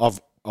I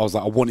was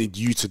like, I wanted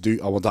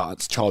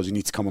Charles, you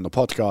need to come on the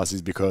podcast,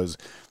 is because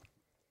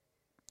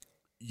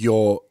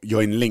you're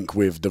in link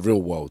with the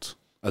real world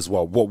as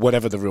well,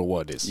 whatever the real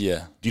world is.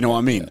 Yeah. Do you know what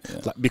I mean? Yeah.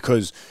 Like,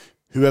 because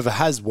whoever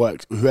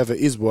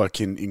is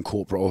working in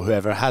corporate, or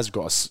whoever has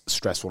got a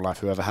stressful life,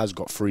 whoever has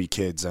got 3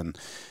 kids and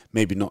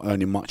maybe not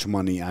earning much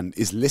money and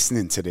is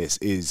listening to this,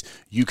 is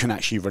you can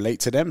actually relate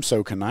to them.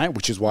 So can I,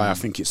 which is why I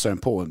think it's so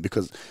important,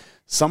 because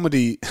some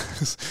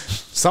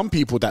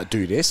people that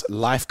do this,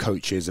 life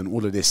coaches and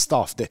all of this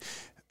stuff, they're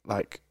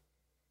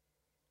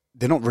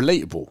not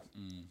relatable.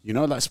 You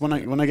know, that's when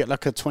I get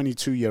like a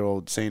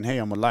 22-year-old saying, hey,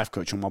 I'm a life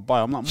coach on my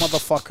bio. I'm like,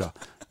 motherfucker,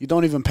 you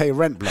don't even pay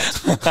rent, blood.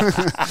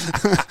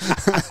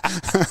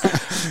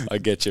 I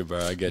get you, bro.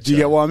 I get you. Do you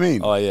get what I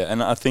mean? Oh, yeah.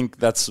 And I think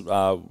that's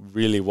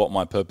really what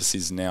my purpose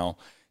is now,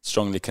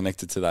 strongly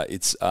connected to that.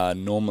 It's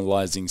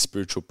normalizing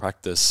spiritual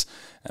practice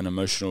and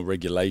emotional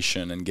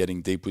regulation and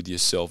getting deep with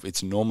yourself.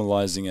 It's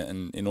normalizing it,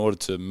 and in order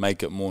to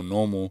make it more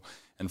normal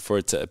and for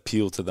it to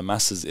appeal to the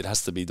masses, it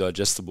has to be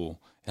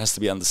digestible. It has to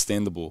be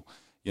understandable.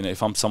 You know,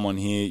 if I'm someone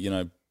here, you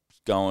know,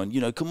 going,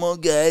 you know, come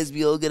on, guys,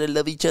 we all gotta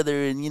love each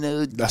other, and, you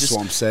know, that's just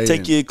what I'm saying.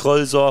 Take your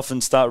clothes off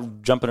and start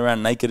jumping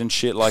around naked and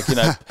shit. Like, you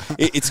know,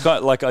 it's kind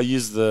of like I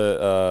use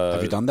the.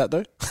 Have you done that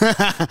though?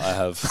 I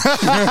have.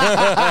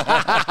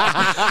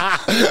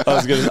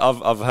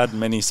 I've had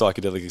many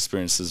psychedelic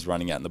experiences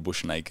running out in the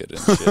bush naked and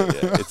shit.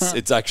 Yeah.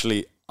 It's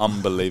actually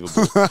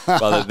unbelievable.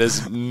 Brother,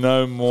 there's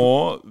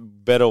no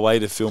better way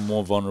to feel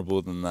more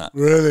vulnerable than that.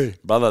 Really?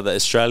 Brother, the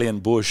Australian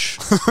bush.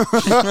 It's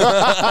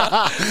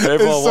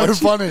so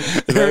funny.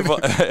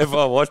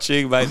 Everyone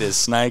watching, mate, there's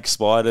snakes,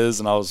 spiders,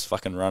 and I was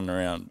fucking running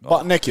around.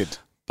 Butt naked.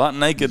 Butt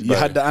naked, bro. You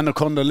had the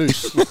anaconda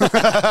loose. the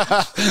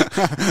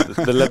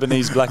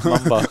Lebanese black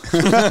mamba.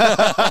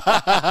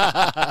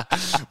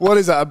 What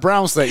is that, a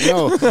brown snake?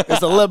 No, it's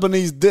a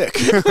Lebanese dick.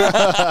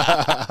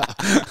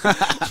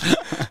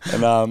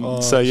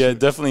 And so, yeah, it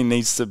definitely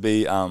needs to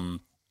be...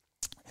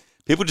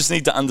 people just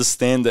need to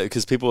understand that,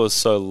 because people are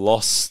so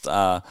lost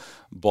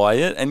by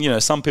it.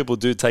 And, some people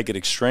do take it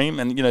extreme.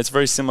 And, it's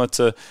very similar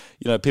to,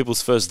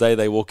 people's first day,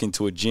 they walk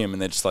into a gym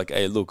and they're just like,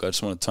 hey, look, I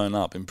just want to tone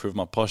up, improve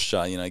my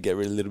posture, get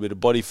rid of a little bit of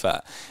body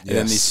fat. And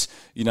then this,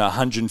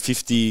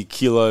 150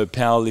 kilo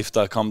power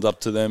lifter comes up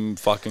to them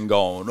fucking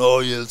going, oh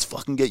yeah, let's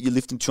fucking get you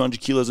lifting 200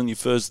 kilos on your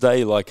first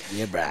day. Like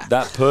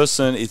that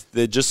person,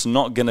 they're just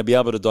not going to be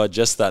able to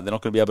digest that. They're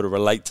not going to be able to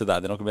relate to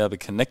that. They're not going to be able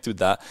to connect with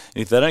that.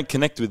 And if they don't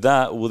connect with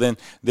that, well then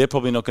they're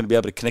probably not going to be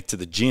able to connect to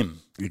the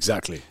gym.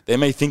 Exactly. They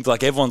may think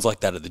like everyone's like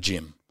that at the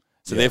gym.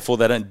 So therefore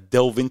they don't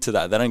delve into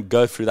that. They don't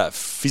go through that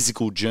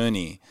physical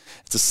journey.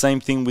 It's the same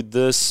thing with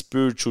the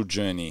spiritual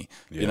journey.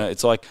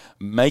 It's like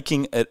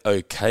making it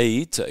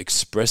okay to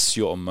express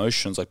your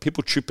emotions. Like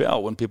people trip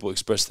out when people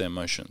express their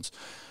emotions.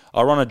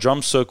 I run a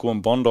drum circle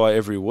in Bondi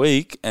every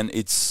week and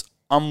it's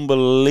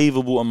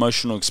unbelievable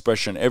emotional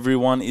expression.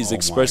 Everyone is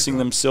expressing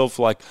themselves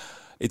like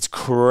it's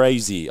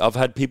crazy. I've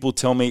had people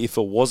tell me if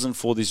it wasn't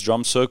for this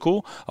drum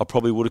circle, I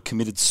probably would have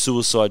committed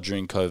suicide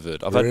during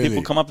COVID. I've had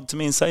people come up to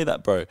me and say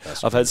that, bro.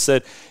 I've had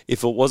said,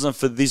 if it wasn't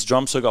for this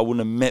drum circle, I wouldn't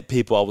have met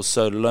people. I was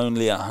so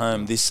lonely at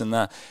home, this and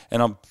that.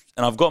 And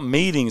I've got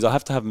meetings. I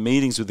have to have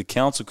meetings with the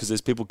council because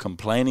there's people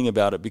complaining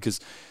about it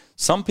because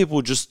some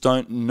people just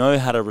don't know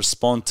how to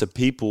respond to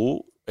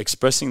people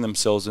expressing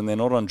themselves when they're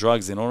not on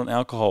drugs, they're not on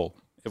alcohol.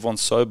 Everyone's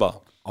sober.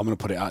 I'm going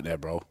to put it out there,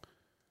 bro.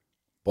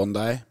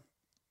 Bondi,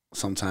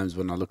 sometimes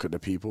when I look at the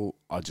people,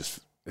 I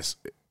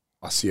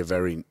see a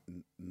very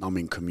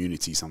numbing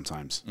community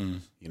sometimes,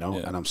 And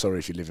I'm sorry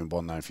if you live in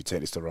Bondi, if you take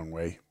this the wrong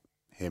way,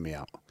 hear me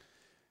out.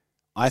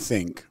 I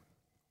think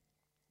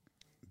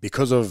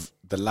because of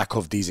the lack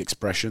of these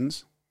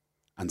expressions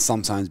and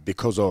sometimes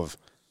because of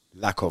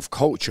lack of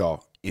culture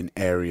in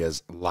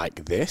areas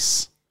like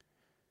this,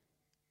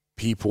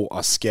 people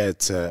are scared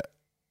to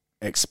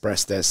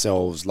express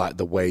themselves like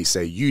the way,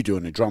 say, you do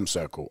in a drum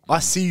circle. I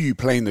see you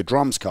playing the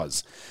drums,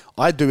 cuz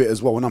I do it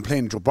as well. When I'm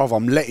playing, brother,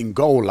 I'm letting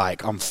go.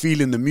 Like, I'm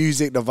feeling the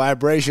music, the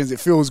vibrations. It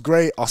feels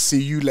great. I see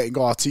you letting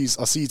go. I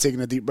see you taking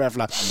a deep breath,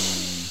 like,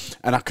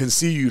 and I can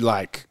see you,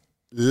 like,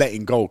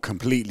 letting go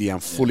completely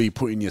and fully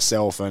putting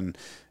yourself, and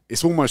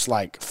it's almost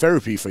like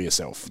therapy for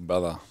yourself.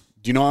 Brother.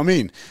 Do you know what I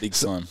mean? Big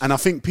time. And I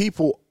think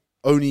people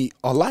only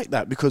are like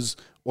that because,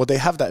 or they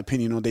have that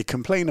opinion or they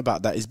complain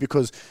about that is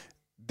because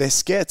they're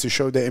scared to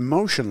show their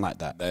emotion like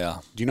that. They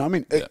are. Do you know what I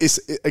mean? Yeah. It's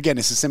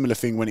a similar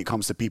thing when it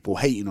comes to people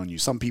hating on you.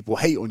 Some people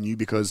hate on you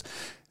because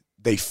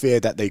they fear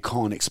that they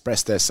can't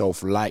express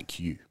themselves like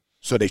you.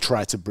 So they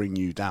try to bring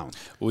you down.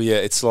 Well, yeah,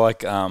 it's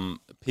like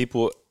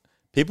people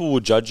will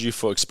judge you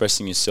for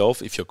expressing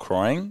yourself if you're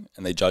crying,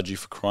 and they judge you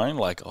for crying.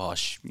 Like, oh,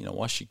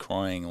 why is she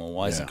crying, or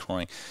why is he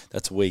crying?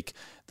 That's weak.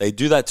 They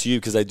do that to you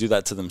because they do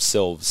that to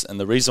themselves. And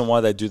the reason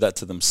why they do that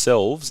to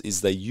themselves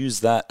is they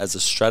use that as a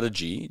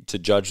strategy to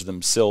judge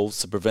themselves,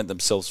 to prevent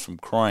themselves from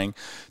crying,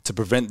 to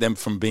prevent them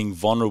from being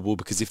vulnerable.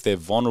 Because if they're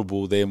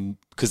vulnerable,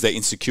 because they're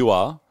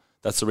insecure,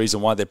 that's the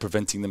reason why they're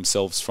preventing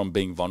themselves from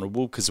being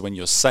vulnerable. Because when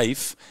you're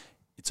safe,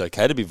 it's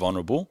okay to be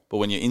vulnerable. But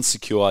when you're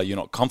insecure, you're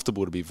not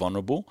comfortable to be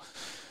vulnerable.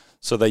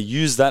 So they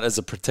use that as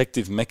a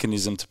protective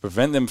mechanism to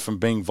prevent them from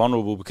being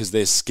vulnerable because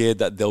they're scared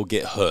that they'll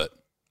get hurt.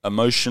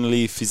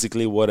 Emotionally,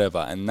 physically, whatever.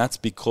 And that's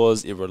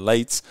because it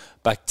relates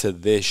back to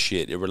their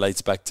shit. It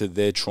relates back to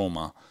their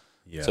trauma.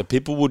 Yeah. So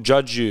people will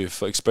judge you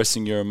for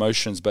expressing your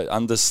emotions, but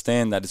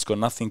understand that it's got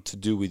nothing to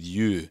do with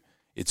you.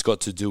 It's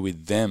got to do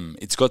with them.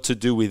 It's got to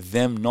do with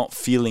them not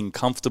feeling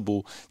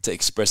comfortable to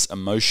express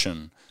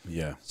emotion.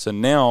 Yeah. So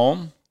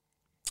now,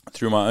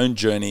 through my own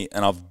journey,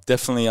 and I've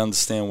definitely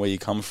understand where you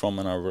come from,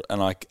 and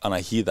I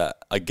hear that.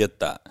 I get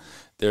that.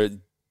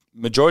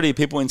 Majority of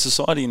people in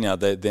society now,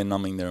 they're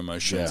numbing their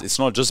emotions. Yeah. It's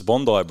not just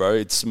Bondi, bro.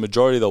 It's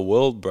majority of the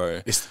world,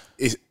 bro. It's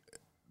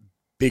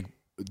big,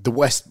 the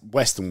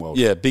Western world.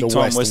 Yeah, big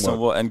time Western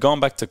world. And going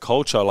back to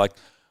culture, like,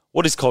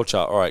 what is culture?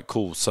 All right,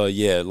 cool. So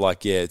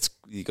it's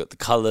you got the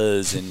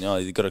colors, and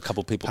you got a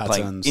couple people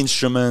playing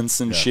instruments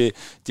and shit,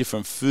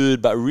 different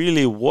food. But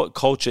really, what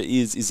culture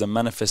is a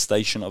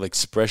manifestation of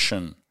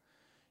expression.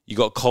 You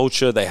got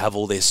culture, they have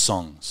all their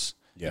songs.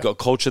 Yeah. You got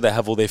culture, they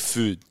have all their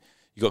food.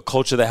 You got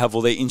culture, they have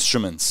all their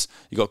instruments.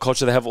 You got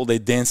culture, they have all their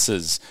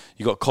dancers.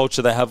 You got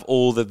culture, they have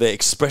all their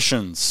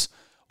expressions.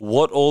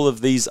 What all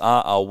of these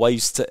are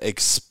ways to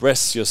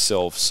express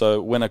yourself.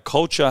 So when a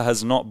culture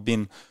has not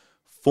been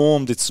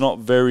formed, it's not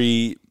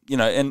very,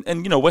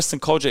 and Western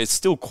culture, it's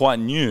still quite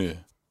new.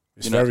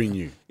 It's very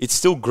new. It's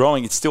still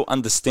growing. It's still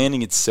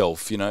understanding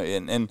itself,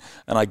 and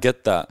I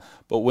get that.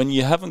 But when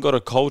you haven't got a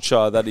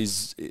culture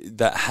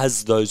that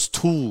has those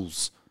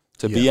tools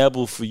to be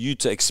able for you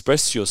to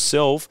express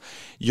yourself,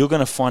 you're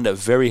going to find it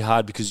very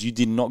hard because you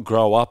did not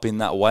grow up in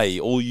that way.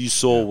 All you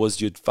saw was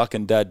your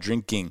fucking dad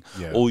drinking.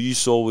 Yeah. All you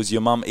saw was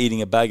your mum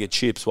eating a bag of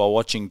chips while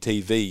watching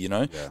TV,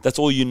 Yeah. That's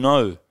all you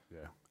know.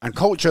 Yeah. And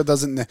culture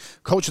doesn't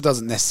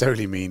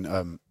necessarily mean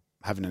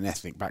having an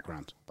ethnic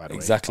background, by the way.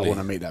 Exactly. I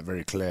want to make that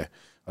very clear.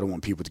 I don't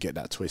want people to get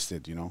that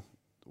twisted,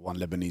 One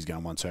Lebanese guy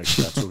and one Turkish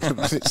guy talking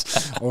about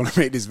this. I want to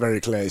make this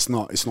very clear. It's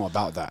not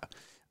about that.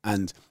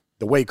 And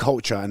the way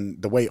culture and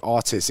the way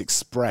artists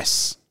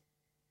express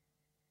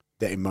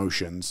their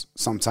emotions.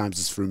 Sometimes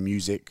it's through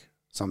music,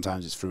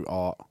 sometimes it's through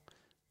art,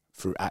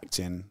 through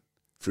acting,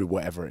 through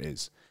whatever it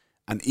is.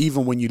 And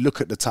even when you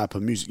look at the type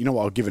of music, you know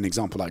what, I'll give an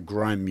example like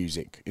grime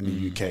music in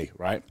the UK,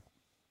 right?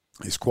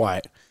 It's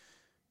quite,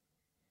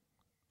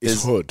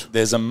 it's hood.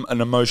 There's an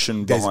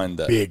emotion behind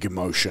that. Big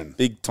emotion.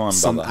 Big time,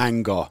 some brother.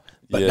 anger,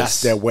 but Yes.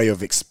 that's their way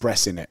of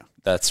expressing it.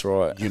 That's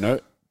right. You know,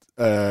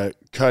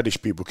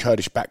 Kurdish people,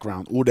 Kurdish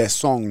background, all their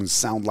songs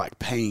sound like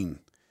pain.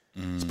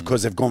 It's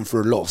because they've gone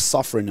through a lot of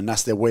suffering, and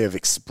that's their way of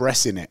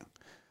expressing it.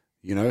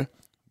 You know,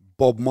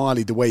 Bob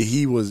Marley, the way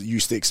he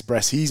used to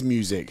express his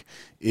music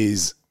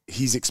is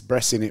he's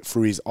expressing it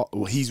through his art.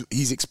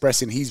 He's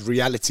expressing his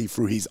reality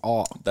through his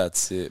art.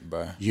 That's it,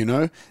 bro. You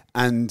know,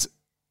 and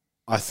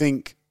I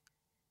think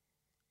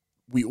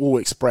we all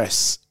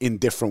express in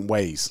different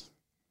ways,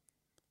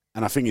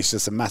 and I think it's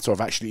just a matter of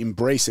actually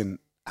embracing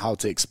how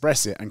to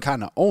express it and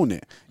kind of own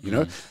it. You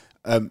know,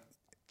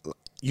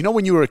 you know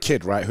when you were a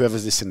kid, right?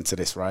 Whoever's listening to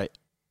this, right?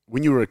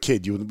 When you were a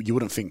kid, you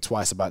wouldn't think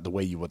twice about the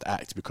way you would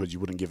act because you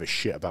wouldn't give a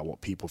shit about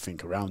what people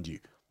think around you.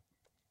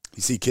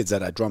 You see kids at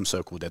that drum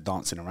circle, they're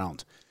dancing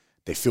around.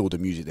 They feel the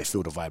music, they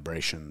feel the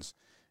vibrations,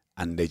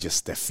 and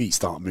their feet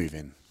start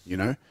moving, you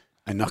know?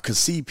 And I can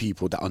see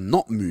people that are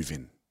not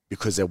moving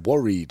because they're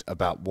worried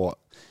about what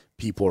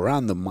people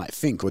around them might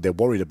think, or they're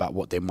worried about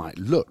what they might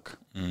look.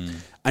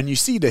 And you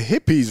see the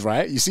hippies,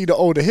 right? You see the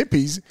older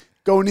hippies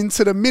going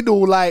into the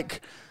middle,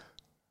 like,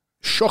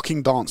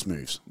 shocking dance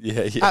moves.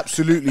 Yeah.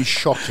 Absolutely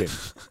shocking.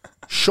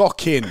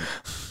 Shocking.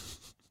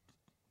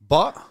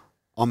 But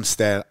I'm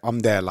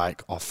there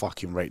like, I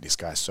fucking rate this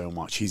guy so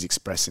much. He's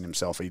expressing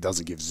himself. He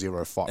doesn't give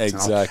zero fucks.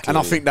 Exactly. And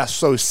I think that's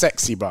so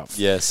sexy, bruv.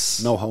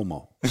 Yes. No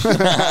homo.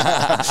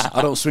 I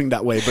don't swing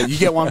that way, but you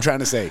get what I'm trying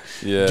to say.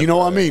 Yeah. Do you know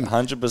what I mean?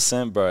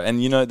 100%, bro.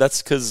 And, you know,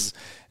 that's because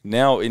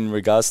now in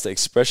regards to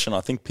expression,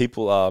 I think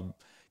people are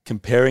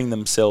comparing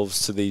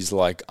themselves to these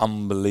like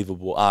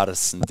unbelievable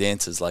artists and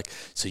dancers. Like,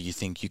 so you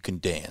think you can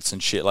dance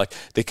and shit. Like,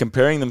 they're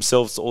comparing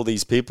themselves to all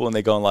these people and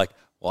they're going like,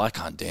 well, I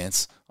can't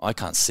dance. I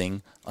can't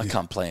sing. I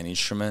can't play an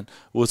instrument.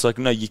 Well, it's like,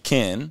 no, you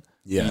can.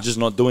 Yeah. You're just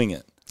not doing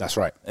it. That's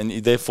right. And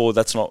therefore,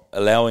 that's not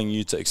allowing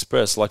you to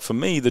express. Like for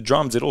me, the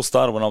drums, it all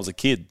started when I was a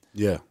kid.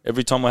 Yeah.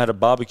 Every time I had a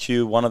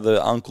barbecue, one of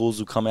the uncles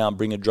would come out and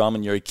bring a drum,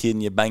 and you're a kid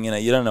and you're banging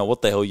it. You don't know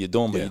what the hell you're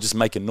doing, but you're just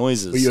making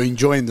noises. But you're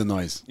enjoying the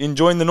noise. You're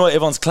enjoying the noise.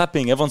 Everyone's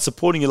clapping. Everyone's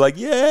supporting you. Like,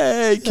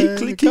 yeah, keep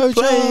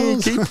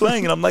playing, keep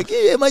playing. And I'm like,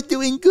 yeah, am I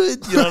doing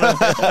good? You know what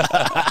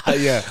I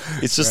mean? Yeah.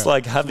 It's just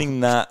like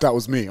having that. That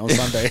was me on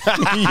Sunday.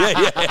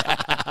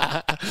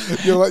 yeah.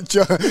 You're like,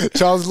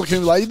 Charles looking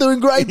at me like, you're doing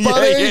great,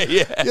 buddy.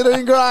 Yeah. You're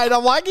doing great.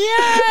 I'm like,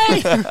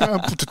 yay.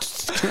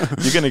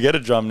 You're going to get a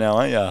drum now,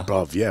 aren't you?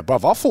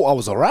 Bruv, I thought I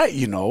was all right,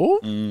 you know.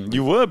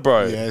 You were,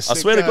 bro. Yeah, I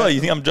swear to God,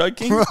 you think I'm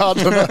joking? I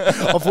don't know.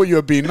 I thought you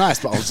were being nice,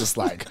 but I was just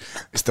like,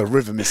 it's the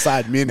rhythm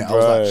inside me, innit?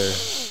 I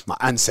was like,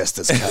 my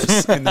ancestors,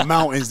 cuz. In the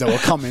mountains that were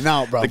coming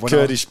out, bruv. The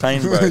Kurdish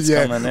pain, bro. It's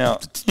coming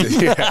out.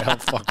 Yeah, I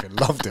fucking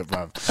loved it,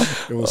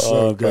 bruv. It was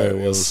so good. Bro,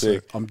 it was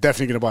sick. I'm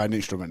definitely going to buy an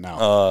instrument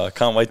now. I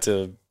can't wait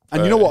to.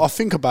 And you know what I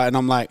think about it, and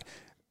I'm like,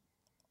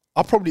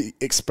 I probably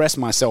express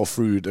myself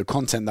through the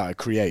content that I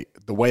create,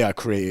 the way I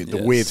create it,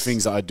 the weird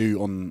things that I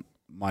do on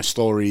my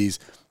stories,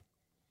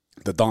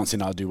 the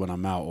dancing I do when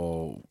I'm out,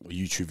 or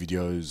YouTube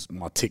videos,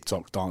 my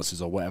TikTok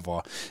dances or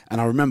whatever.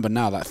 And I remember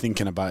now that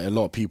thinking about it, a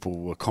lot of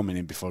people were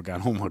commenting before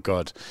going, oh my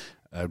God,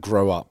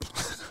 grow up.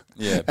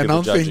 Yeah, and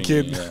I'm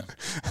thinking, you, yeah.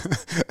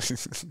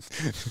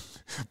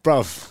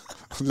 bruv,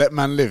 let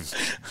man live.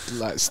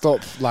 Like,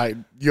 stop. Like,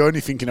 you're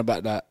only thinking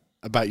about that,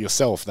 about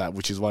yourself, that,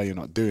 which is why you're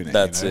not doing it.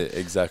 That's you know? it,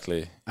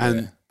 exactly.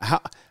 And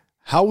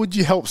how would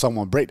you help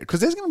someone break it? Because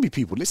there's going to be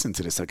people listening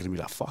to this that are going to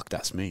be like, fuck,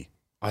 that's me.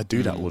 I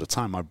do that all the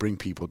time. I bring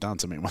people down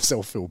to make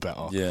myself feel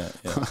better. Yeah.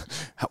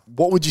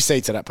 What would you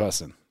say to that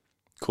person?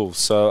 Cool.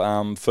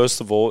 So,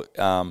 first of all,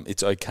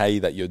 it's okay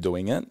that you're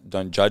doing it.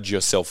 Don't judge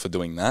yourself for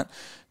doing that.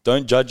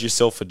 Don't judge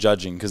yourself for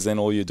judging, because then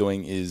all you're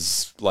doing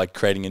is like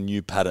creating a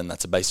new pattern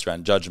that's based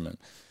around judgment.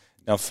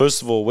 Now,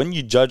 first of all, when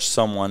you judge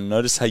someone,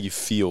 notice how you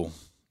feel.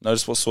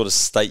 Notice what sort of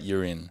state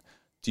you're in.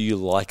 Do you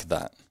like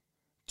that?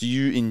 Do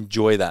you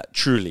enjoy that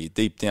truly,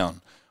 deep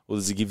down? Or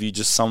does it give you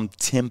just some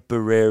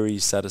temporary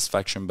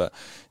satisfaction, but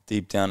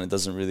deep down it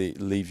doesn't really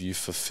leave you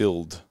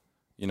fulfilled?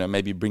 You know,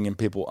 maybe bringing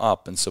people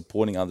up and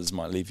supporting others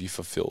might leave you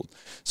fulfilled.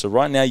 So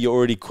right now you're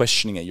already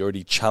questioning it. You're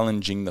already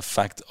challenging the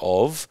fact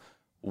of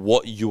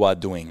what you are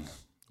doing.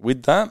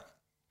 With that,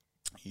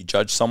 you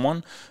judge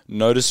someone.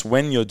 Notice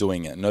when you're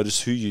doing it.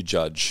 Notice who you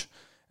judge.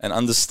 And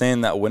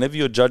understand that whenever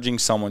you're judging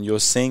someone, you're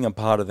seeing a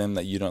part of them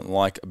that you don't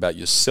like about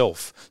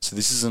yourself. So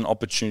this is an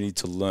opportunity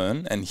to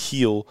learn and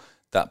heal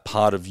that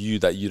part of you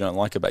that you don't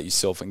like about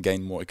yourself and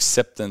gain more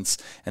acceptance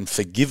and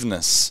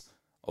forgiveness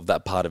of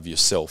that part of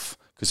yourself.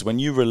 Because when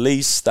you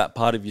release that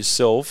part of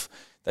yourself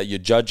that you're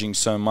judging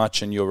so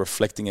much and you're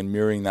reflecting and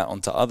mirroring that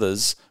onto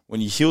others,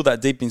 when you heal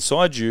that deep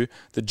inside you,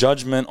 the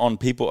judgment on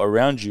people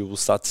around you will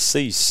start to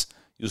cease.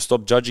 You'll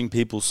stop judging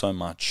people so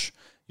much.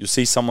 You'll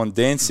see someone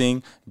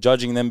dancing,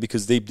 judging them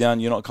because deep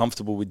down you're not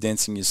comfortable with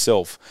dancing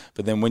yourself.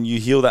 But then when you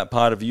heal that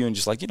part of you and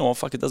just like, you know what,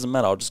 fuck, it doesn't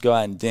matter, I'll just go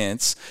out and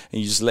dance,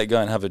 and you just let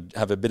go and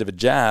have a bit of a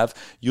jab,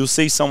 you'll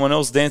see someone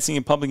else dancing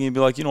in public and you'll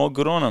be like, you know what,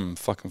 good on them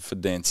fucking for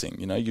dancing.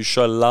 You know, you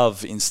show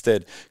love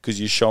instead because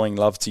you're showing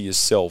love to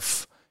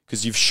yourself.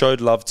 Because you've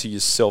showed love to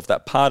yourself,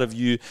 that part of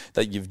you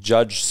that you've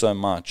judged so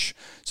much.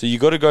 So you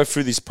got to go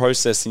through this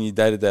process in your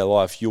day-to-day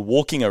life. You're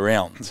walking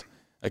around.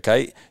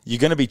 Okay, you're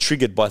going to be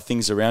triggered by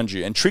things around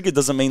you. And triggered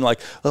doesn't mean like,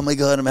 oh my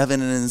God, I'm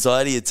having an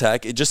anxiety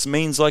attack. It just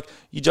means like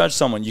you judge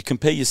someone, you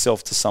compare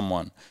yourself to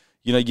someone.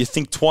 You know, you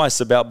think twice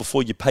about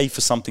before you pay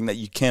for something that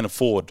you can't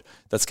afford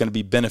that's going to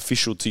be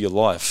beneficial to your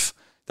life.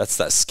 That's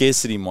that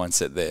scarcity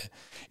mindset there.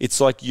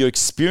 It's like you're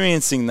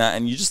experiencing that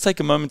and you just take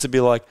a moment to be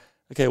like,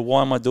 okay,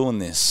 why am I doing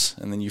this?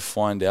 And then you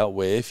find out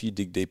where, if you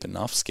dig deep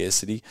enough,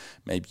 scarcity,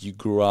 maybe you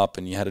grew up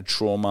and you had a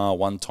trauma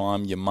one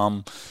time, your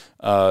mum,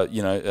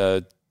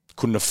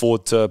 couldn't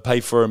afford to pay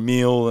for a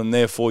meal, and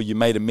therefore you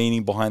made a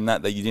meaning behind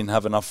that you didn't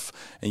have enough,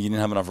 and you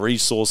didn't have enough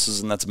resources,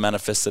 and that's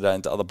manifested out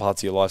into other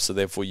parts of your life. So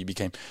therefore you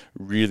became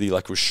really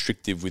like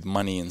restrictive with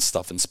money and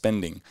stuff and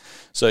spending.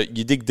 So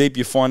you dig deep,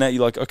 you find out,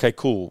 you're like, okay,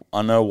 cool,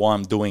 I know why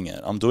I'm doing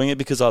it. I'm doing it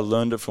because I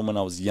learned it from when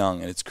I was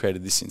young, and it's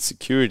created this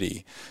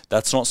insecurity.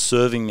 That's not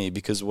serving me,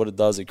 because what it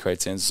does, it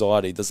creates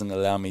anxiety. It doesn't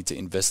allow me to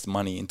invest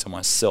money into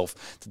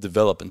myself, to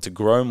develop and to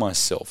grow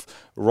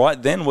myself. Right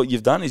then, what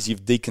you've done is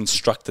you've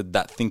deconstructed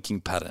that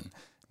thinking pattern.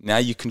 Now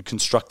you can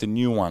construct a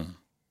new one.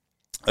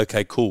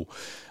 Okay, cool.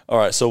 All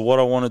right, so what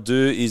I want to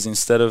do is,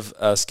 instead of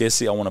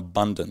scarcity, I want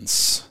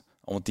abundance.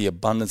 I want the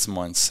abundance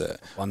mindset.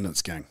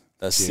 Abundance, gang.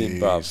 That's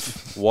it,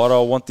 bruv. Why do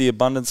I want the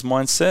abundance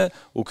mindset?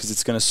 Well, because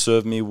it's going to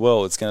serve me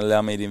well. It's going to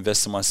allow me to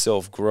invest in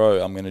myself,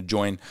 grow. I'm going to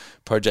join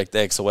Project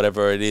X or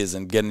whatever it is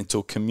and get into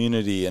a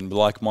community and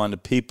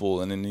like-minded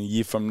people. And in a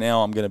year from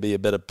now, I'm going to be a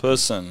better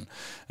person.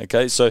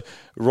 Okay, so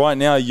right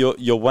now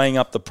you're weighing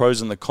up the pros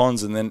and the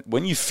cons. And then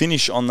when you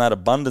finish on that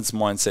abundance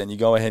mindset and you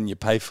go ahead and you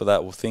pay for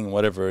that thing,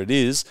 whatever it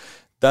is,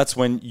 that's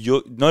when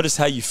you notice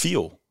how you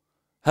feel.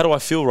 How do I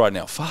feel right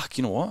now? Fuck,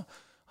 you know what?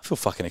 I feel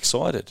fucking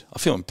excited. I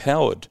feel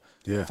empowered.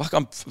 Yeah. Fuck,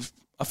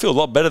 I feel a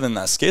lot better than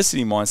that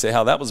scarcity mindset,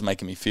 how that was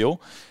making me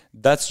feel.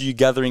 That's you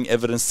gathering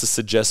evidence to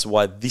suggest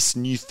why this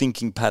new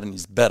thinking pattern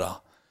is better.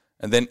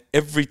 And then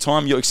every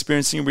time you're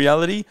experiencing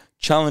reality,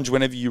 challenge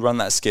whenever you run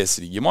that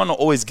scarcity. You might not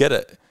always get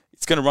it.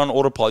 It's going to run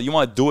autopilot. You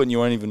might do it and you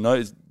won't even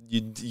know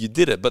you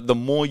did it. But the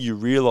more you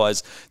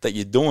realize that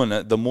you're doing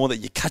it, the more that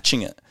you're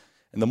catching it.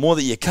 And the more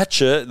that you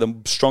catch it, the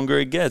stronger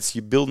it gets.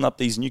 You're building up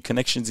these new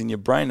connections in your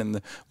brain, and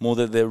the more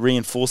that they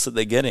reinforce that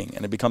they're getting.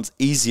 And it becomes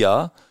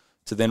easier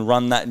to then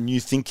run that new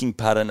thinking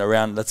pattern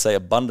around, let's say,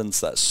 abundance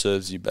that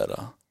serves you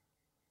better.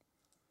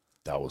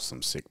 That was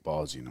some sick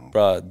bars, you know.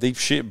 Bro, deep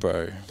shit,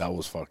 bro. That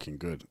was fucking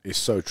good. It's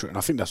so true. And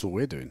I think that's what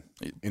we're doing.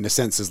 In a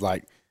sense, is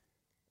like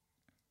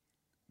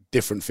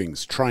different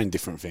things, trying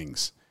different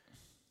things,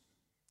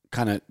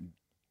 kind of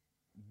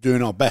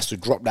doing our best to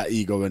drop that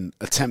ego and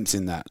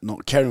attempting that,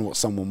 not caring what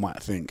someone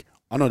might think.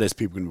 I know there's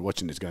people going to be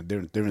watching this going,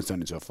 Darren's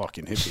turned into a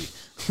fucking hippie.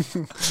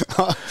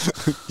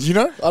 You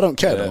know? I don't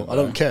care, though. I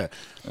don't care.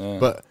 Yeah.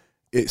 But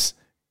it's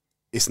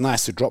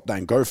nice to drop that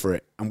and go for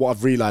it. And what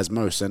I've realized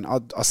most, and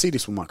I see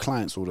this with my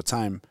clients all the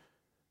time,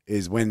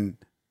 is when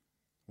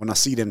I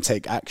see them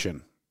take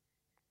action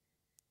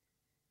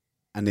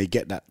and they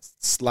get that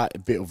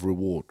slight bit of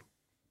reward,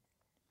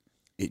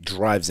 it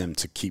drives them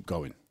to keep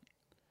going.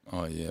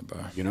 Oh, yeah,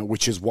 bro. You know,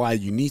 which is why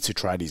you need to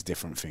try these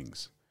different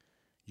things.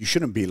 You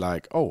shouldn't be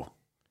like, oh,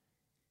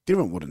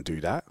 Darren wouldn't do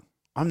that.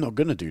 I'm not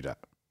going to do that.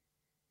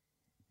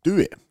 Do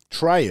it.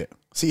 Try it.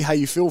 See how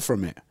you feel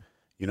from it.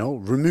 You know,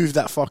 remove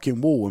that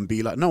fucking wall and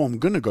be like, no, I'm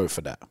going to go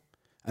for that.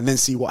 And then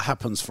see what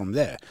happens from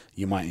there.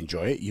 You might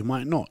enjoy it. You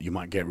might not. You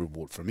might get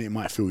reward from it. It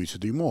might feel you to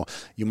do more.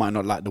 You might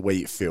not like the way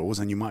it feels.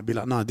 And you might be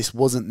like, no, this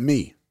wasn't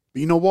me.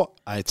 But you know what?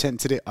 I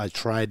attempted it. I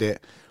tried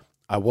it.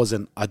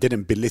 I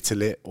didn't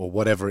belittle it or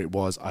whatever it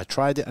was. I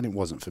tried it and it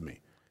wasn't for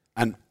me.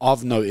 And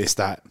I've noticed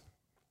that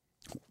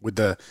with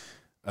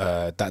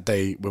that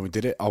day when we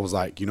did it, I was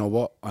like, you know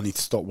what? I need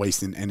to stop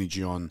wasting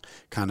energy on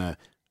kind of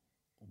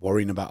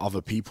worrying about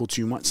other people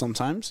too much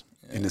sometimes.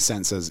 Yeah. In a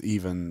sense, as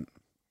even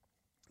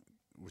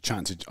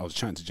I was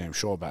chatting to James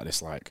Shaw about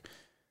this, like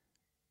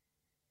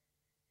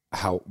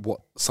what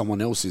someone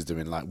else is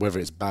doing, like whether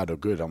it's bad or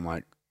good. I'm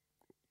like,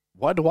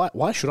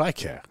 why should I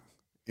care?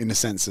 In a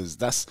sense, as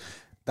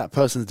that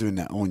person's doing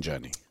their own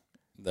journey.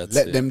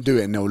 Let them do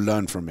it and they'll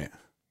learn from it.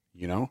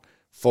 You know,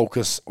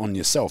 focus on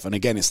yourself. And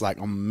again, it's like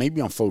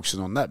maybe I'm focusing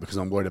on that because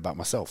I'm worried about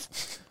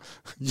myself.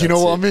 You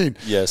know what I mean?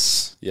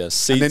 Yes.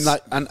 And then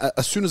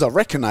as soon as I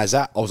recognize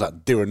that, I was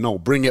like, Darren, no,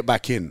 bring it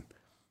back in.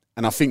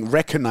 And I think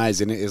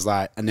recognizing it is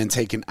like, and then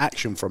taking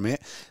action from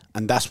it.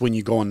 And that's when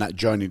you go on that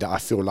journey that I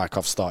feel like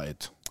I've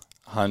started.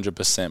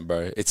 100%,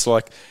 bro. It's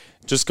like,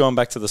 just going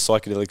back to the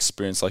psychedelic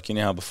experience, like, you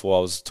know how before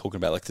I was talking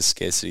about like the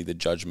scarcity, the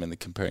judgment, the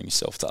comparing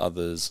yourself to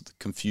others, the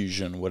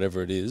confusion,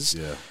 whatever it is.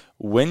 Yeah.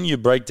 when you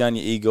break down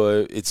your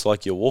ego, it's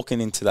like you're walking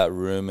into that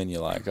room and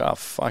you're like, oh,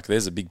 fuck,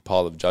 there's a big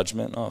pile of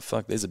judgment. Oh,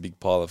 fuck, there's a big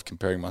pile of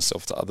comparing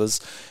myself to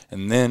others.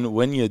 And then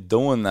when you're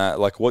doing that,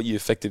 like what you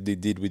effectively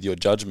did with your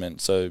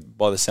judgment, so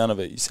by the sound of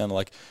it, you sounded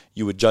like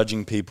you were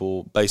judging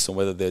people based on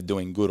whether they're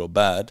doing good or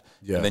bad.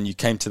 Yeah. And then you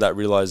came to that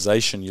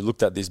realization, you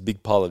looked at this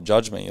big pile of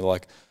judgment, you're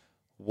like,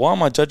 why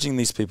am I judging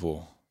these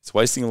people? It's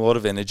wasting a lot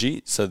of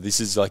energy. So this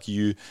is like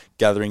you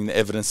gathering the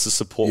evidence to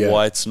support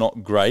why it's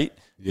not great.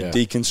 You're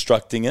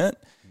deconstructing it.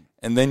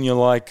 And then you're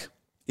like,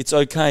 it's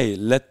okay.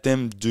 Let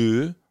them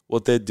do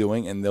what they're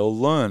doing and they'll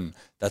learn.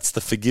 That's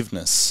the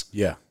forgiveness.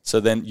 Yeah. So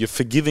then you're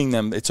forgiving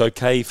them. It's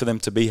okay for them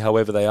to be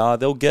however they are.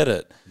 They'll get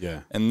it.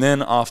 Yeah. And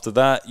then after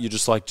that, you're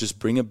just like, just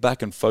bring it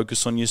back and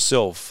focus on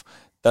yourself.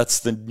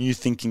 That's the new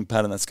thinking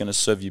pattern that's going to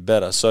serve you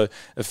better. So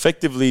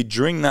effectively,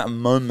 during that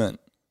moment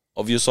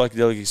of your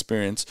psychedelic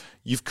experience,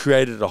 you've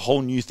created a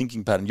whole new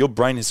thinking pattern. Your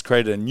brain has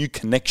created a new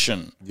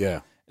connection.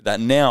 Yeah. That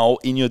now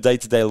in your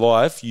day-to-day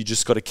life, you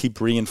just got to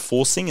keep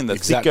reinforcing, and the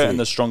thicker and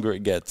the stronger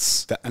it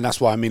gets. And that's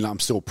why I mean, like, I'm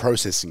still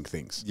processing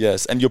things.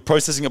 Yes, and you're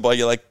processing it by,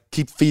 you're like,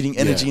 keep feeding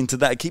energy into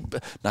that.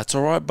 That's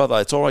all right, brother.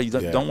 It's all right. You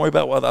don't worry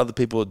about what other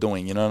people are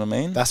doing. You know what I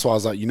mean? That's why I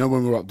was like,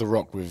 when we were up the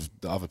rock with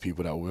the other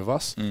people that were with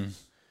us,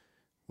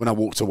 when I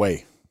walked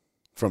away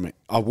from it,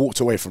 I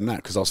walked away from that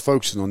because I was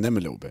focusing on them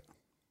a little bit.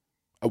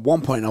 At one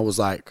point, I was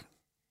like,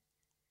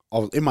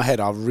 in my head,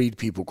 I read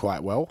people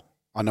quite well.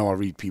 I know I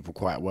read people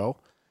quite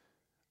well.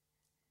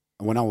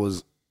 And when I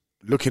was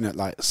looking at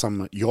like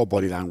your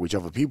body language,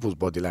 other people's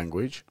body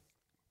language,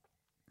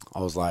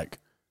 I was like,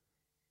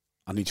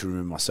 I need to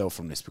remove myself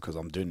from this because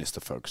I'm doing this to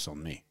focus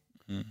on me.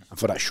 And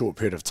for that short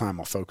period of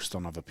time, I focused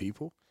on other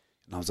people.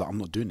 And I was like, I'm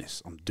not doing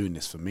this. I'm doing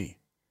this for me.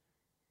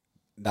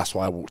 And that's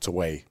why I walked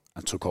away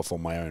and took off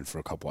on my own for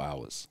a couple of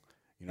hours.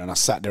 And I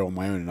sat there on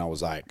my own and I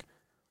was like,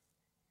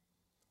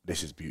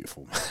 this is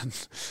beautiful, man.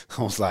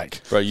 I was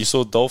like... Bro, you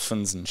saw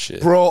dolphins and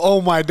shit. Bro,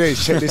 oh my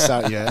days. Check this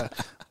out, yeah.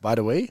 By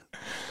the way,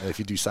 if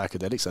you do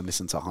psychedelics and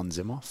listen to Hans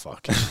Zimmer,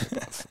 fuck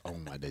it. Oh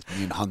my days.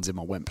 Me and Hans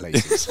Zimmer went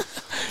places.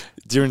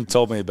 Duran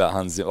told me about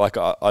Hans Zimmer. Like,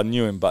 I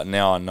knew him, but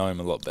now I know him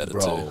a lot better,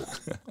 too.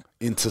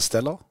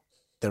 Interstellar,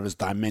 there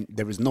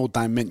is no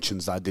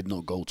dimensions that I did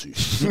not go to.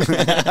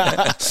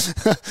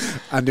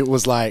 And it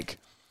was like...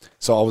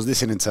 So I was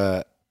listening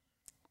to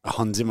a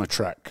Hans Zimmer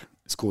track.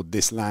 It's called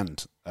This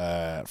Land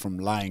from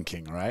Lion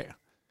King, right?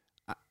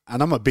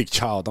 And I'm a big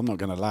child. I'm not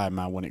going to lie,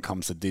 man, when it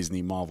comes to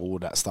Disney, Marvel, all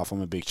that stuff.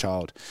 I'm a big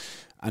child.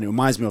 And it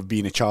reminds me of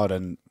being a child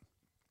and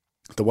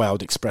the way I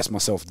would express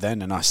myself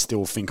then, and I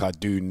still think I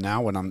do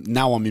now. And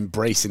I'm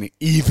embracing it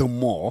even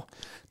more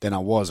than I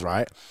was,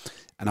 right?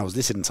 And I was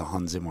listening to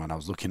Hans Zimmer and I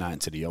was looking out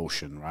into the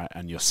ocean, right?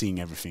 And you're seeing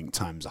everything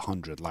times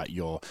 100. Like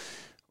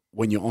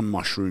when you're on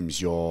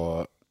mushrooms,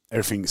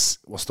 everything's,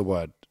 what's the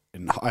word?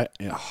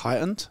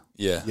 Heightened?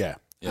 Yeah. Yeah.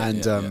 Yeah,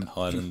 and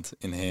heightened,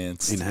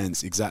 enhanced.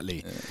 Enhanced,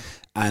 exactly. Yeah.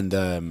 And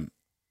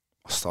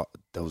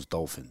there was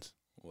dolphins.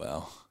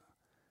 Wow.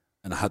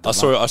 And I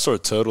saw a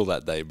turtle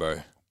that day,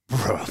 bro.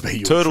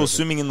 Turtle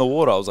swimming in the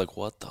water. I was like,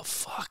 what the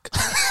fuck?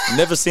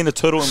 Never seen a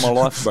turtle in my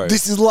life, bro.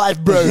 This is life,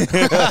 bro.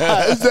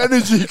 It's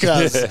energy,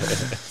 cuz.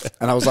 Yeah.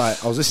 And I was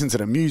listening to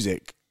the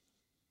music,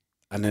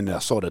 and then I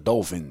saw the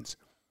dolphins,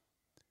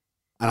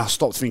 and I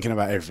stopped thinking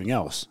about everything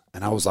else,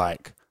 and I was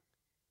like,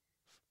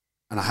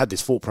 and I had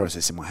this thought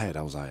process in my head.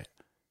 I was like,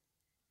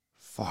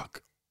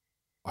 fuck,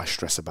 I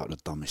stress about the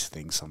dumbest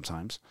things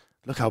sometimes.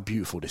 Look how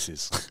beautiful this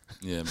is.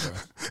 Yeah, bro.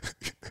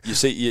 You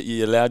see,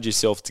 you allowed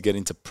yourself to get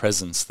into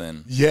presence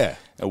then. Yeah.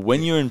 And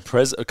when you're in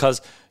presence,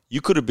 because you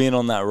could have been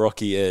on that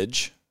rocky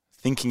edge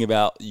thinking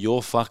about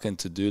your fucking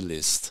to-do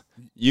list.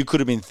 You could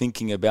have been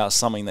thinking about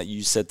something that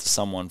you said to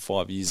someone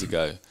 5 years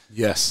ago.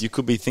 Yes. You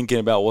could be thinking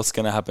about what's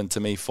going to happen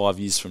to me 5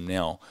 years from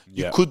now.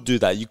 You could do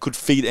that. You could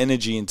feed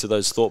energy into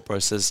those thought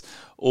processes,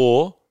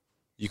 or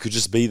you could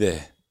just be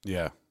there.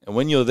 Yeah. And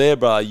when you're there,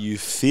 bro, you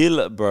feel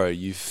it, bro.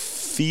 You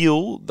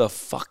feel the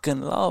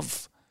fucking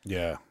love.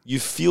 Yeah. You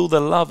feel the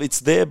love.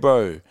 It's there,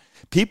 bro.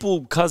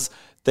 People, because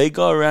they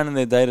go around in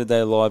their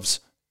day-to-day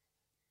lives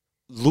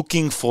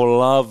looking for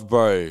love,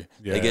 bro.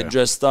 Yeah. They get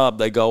dressed up.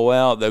 They go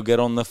out. They'll get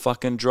on the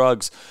fucking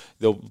drugs.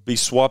 They'll be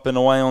swiping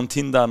away on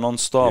Tinder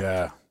nonstop.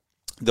 Yeah.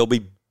 They'll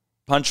be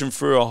punching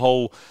through a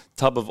whole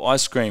tub of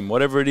ice cream,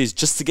 whatever it is,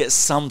 just to get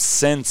some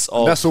sense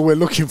of... And that's what we're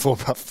looking for,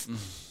 bro.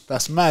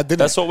 That's mad, isn't it?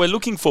 That's what we're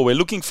looking for. We're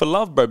looking for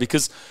love, bro,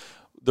 because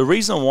the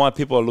reason why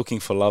people are looking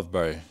for love,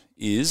 bro,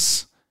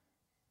 is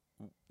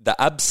the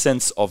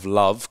absence of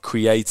love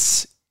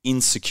creates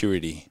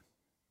insecurity,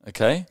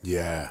 okay?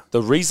 Yeah.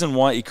 The reason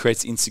why it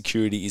creates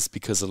insecurity is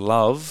because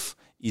love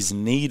is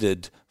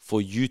needed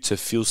for you to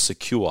feel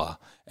secure.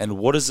 And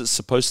what is it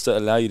supposed to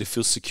allow you to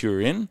feel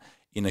secure in?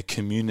 In a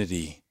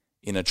community,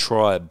 in a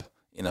tribe,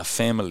 in a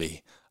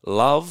family.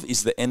 Love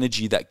is the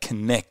energy that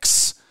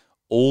connects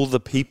all the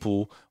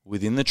people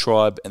within the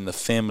tribe and the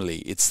family.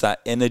 It's that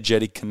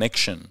energetic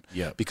connection.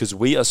 Yeah. Because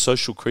we are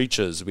social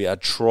creatures. We are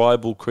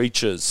tribal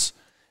creatures.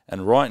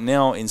 And right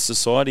now in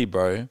society,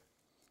 bro,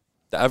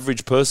 the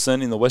average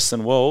person in the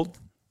Western world,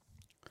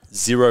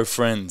 0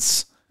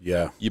 friends.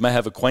 Yeah. You may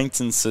have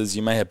acquaintances,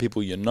 you may have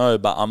people you know,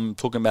 but I'm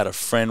talking about a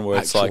friend where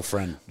it's Actual like,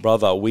 friend.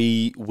 brother,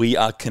 we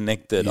are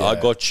connected. Yeah.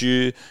 I got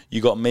you, you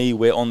got me,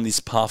 we're on this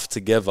path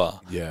together.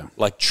 Yeah.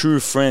 Like true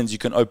friends you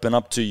can open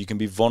up to, you can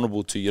be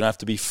vulnerable to, you don't have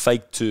to be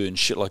fake to and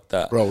shit like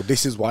that. Bro,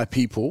 this is why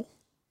people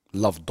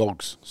love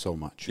dogs so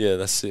much. Yeah,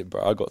 that's it,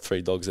 bro. I got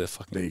 3 dogs. They're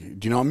fucking...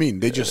 Do you know what I mean?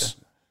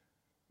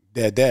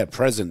 They're there,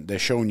 present. They're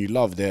showing you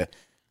love. Their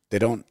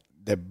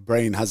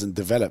brain hasn't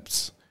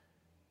developed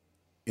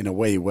in a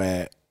way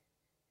where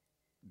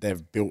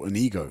they've built an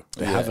ego.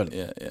 They haven't.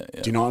 Yeah.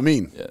 Do you know what I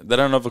mean? Yeah. They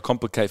don't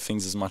overcomplicate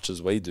things as much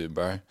as we do,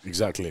 bro.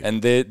 Exactly.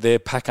 And they're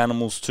pack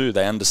animals too.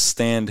 They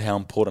understand how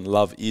important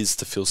love is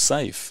to feel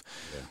safe.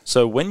 Yeah.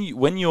 So when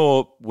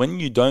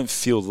you don't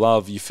feel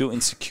love, you feel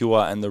insecure,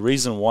 and the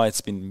reason why it's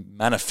been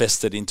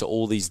manifested into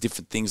all these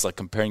different things like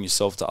comparing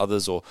yourself to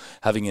others or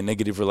having a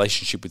negative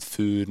relationship with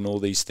food and all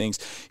these things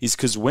is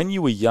because when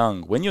you're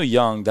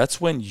young,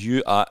 that's when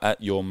you are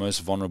at your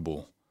most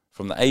vulnerable.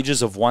 From the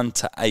ages of 1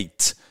 to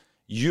 8,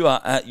 you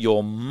are at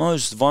your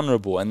most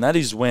vulnerable, and that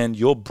is when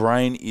your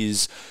brain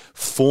is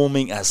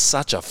forming at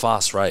such a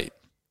fast rate.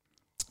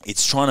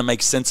 It's trying to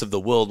make sense of the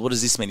world. What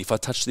does this mean? If I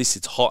touch this,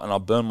 it's hot and I'll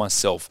burn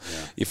myself.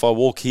 Yeah. If I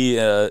walk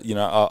here,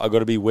 I got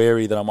to be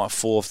wary that I might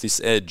fall off this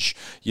edge.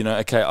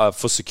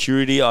 For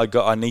security,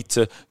 I need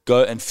to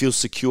go and feel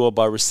secure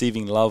by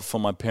receiving love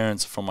from my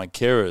parents, from my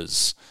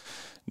carers.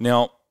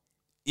 Now,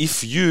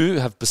 if you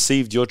have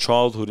perceived your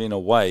childhood in a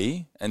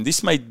way, and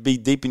this may be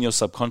deep in your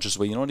subconscious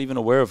where you're not even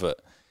aware of it,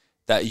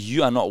 that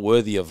you are not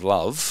worthy of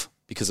love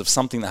because of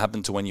something that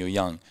happened to when you were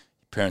young.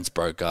 Your parents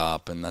broke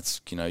up and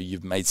that's,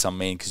 you've made some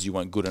mean because you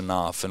weren't good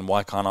enough. And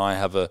why can't I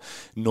have a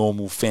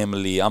normal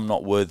family? I'm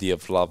not worthy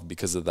of love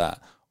because of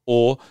that.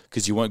 Or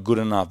because you weren't good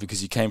enough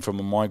because you came from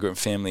a migrant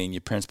family and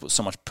your parents put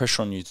so much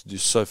pressure on you to do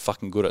so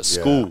fucking good at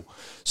school.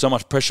 So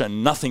much pressure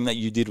and nothing that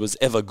you did was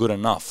ever good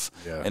enough.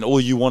 Yeah. And all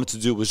you wanted to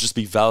do was just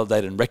be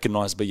validated and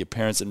recognized by your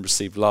parents and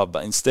receive love.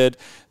 But instead,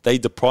 they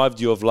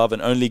deprived you of love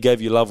and only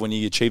gave you love when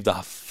you achieved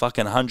a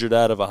fucking 100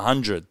 out of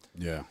 100.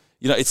 Yeah.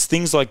 It's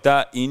things like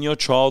that in your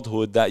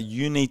childhood that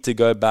you need to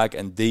go back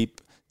and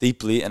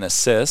deeply and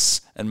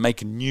assess and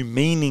make new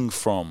meaning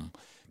from.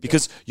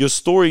 Because your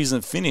story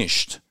isn't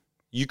finished.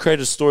 You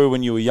created a story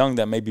when you were young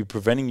that may be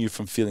preventing you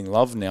from feeling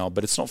love now,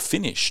 but it's not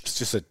finished. It's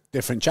just a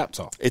different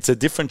chapter. It's a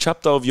different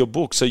chapter of your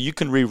book. So you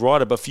can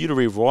rewrite it, but for you to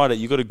rewrite it,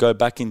 you got to go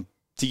back into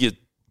your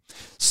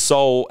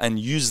soul and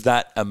use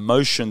that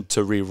emotion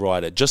to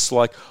rewrite it. Just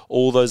like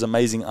all those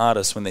amazing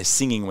artists when they're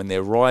singing, when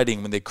they're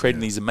writing, when they're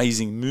creating these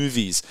amazing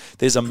movies,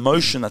 there's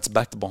emotion that's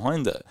backed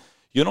behind it.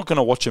 You're not going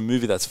to watch a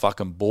movie that's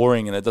fucking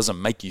boring and it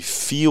doesn't make you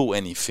feel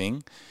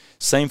anything.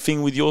 Same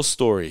thing with your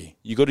story.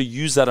 You got to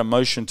use that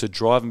emotion to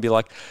drive and be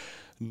like,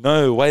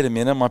 no, wait a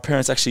minute, my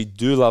parents actually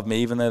do love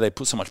me, even though they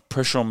put so much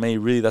pressure on me.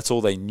 Really, that's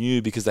all they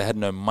knew because they had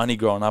no money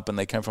growing up and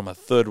they came from a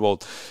third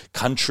world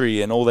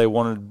country and all they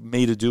wanted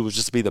me to do was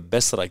just be the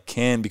best that I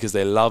can because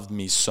they loved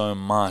me so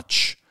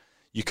much.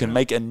 You can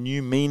make a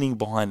new meaning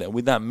behind it. And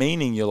with that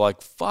meaning, you're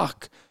like,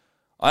 fuck,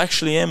 I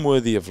actually am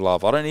worthy of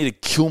love. I don't need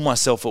to kill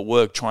myself at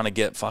work trying to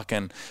get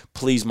fucking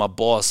please my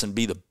boss and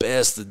be the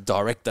best, the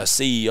director,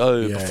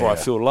 CEO before I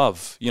feel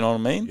love. You know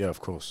what I mean? Yeah, of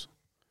course.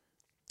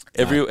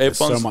 There's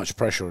so much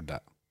pressure with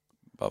that.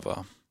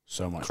 Brother.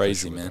 So much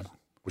crazy, pressure with man. that,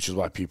 which is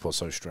why people are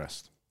so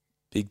stressed.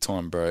 Big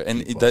time, bro.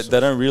 And they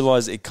don't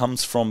realize it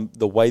comes from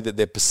the way that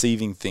they're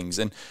perceiving things.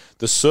 And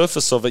the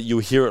surface of it, you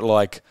hear it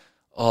like,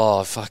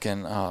 oh,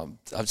 fucking, I'm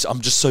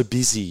just so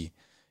busy.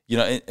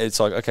 It's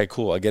like, okay,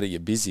 cool, I get it, you're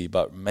busy.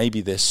 But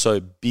maybe they're so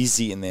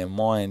busy in their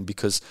mind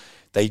because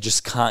they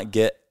just can't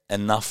get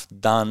enough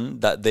done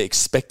that they're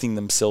expecting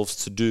themselves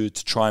to do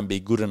to try and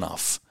be good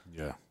enough.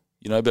 Yeah.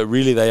 But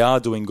really they are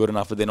doing good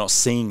enough, but they're not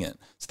seeing it.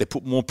 So they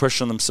put more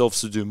pressure on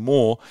themselves to do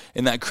more,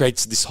 and that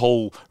creates this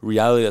whole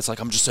reality that's like,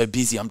 I'm just so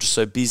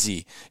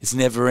busy. It's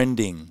never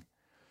ending.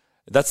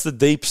 That's the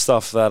deep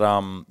stuff that,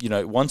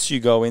 once you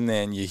go in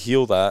there and you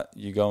heal that,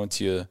 you go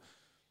into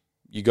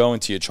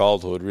your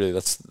childhood, really,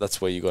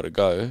 that's where you got to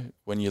go.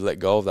 When you let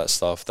go of that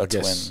stuff,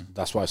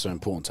 that's why it's so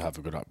important to have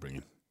a good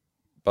upbringing.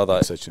 But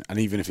and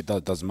even if it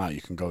doesn't matter,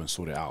 you can go and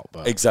sort it out.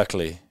 But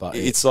exactly. But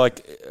it's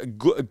like a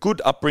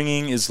good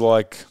upbringing is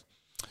like,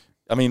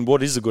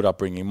 what is a good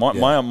upbringing?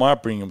 My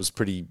upbringing was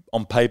pretty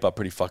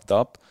fucked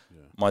up.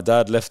 Yeah. My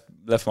dad left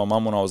my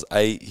mum when I was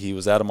 8. He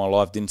was out of my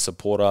life, didn't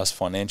support us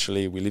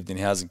financially. We lived in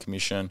housing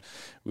commission.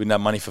 We didn't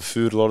have money for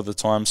food a lot of the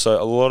time.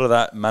 So a lot of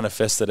that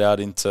manifested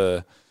out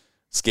into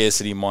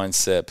scarcity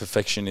mindset,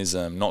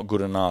 perfectionism, not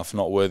good enough,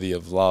 not worthy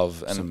of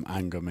love. And some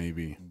anger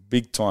maybe.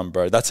 Big time,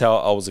 bro. That's how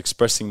I was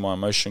expressing my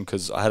emotion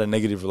because I had a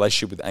negative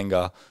relationship with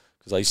anger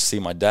because I used to see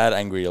my dad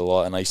angry a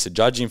lot and I used to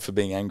judge him for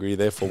being angry.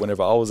 Therefore,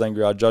 whenever I was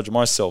angry, I'd judge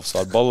myself. So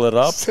I'd bottle it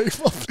up.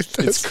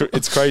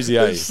 It's crazy,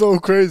 eh? It's so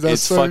crazy.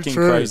 That's so fucking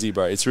true. Crazy,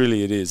 bro.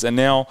 It is. And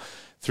now,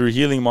 through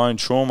healing my own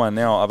trauma,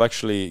 now I've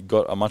actually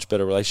got a much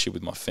better relationship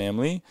with my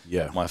family.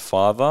 Yeah. My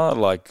father,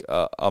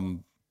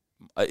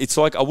 it's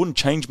like I wouldn't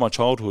change my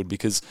childhood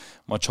because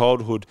my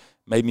childhood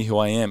made me who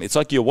I am. It's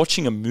like you're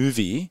watching a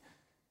movie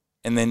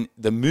And then in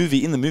the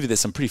movie, there's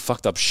some pretty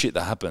fucked up shit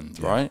that happened,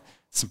 right?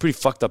 Some pretty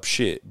fucked up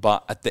shit.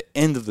 But at the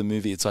end of the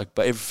movie, it's like,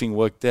 but everything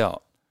worked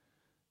out.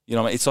 You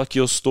know, it's like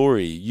your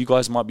story. You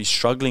guys might be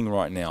struggling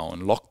right now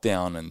in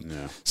lockdown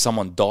and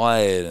someone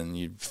died and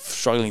you're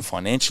struggling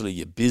financially,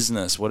 your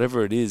business,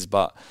 whatever it is.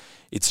 But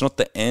it's not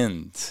the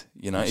end,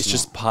 you know. It's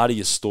just part of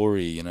your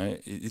story, you know.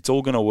 It's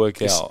all going to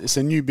work out. It's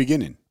a new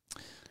beginning,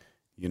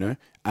 you know.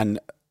 And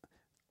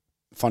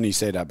funny you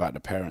say that about the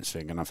parents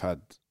thing. And I've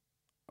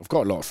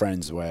got a lot of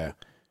friends where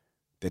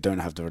they don't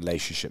have the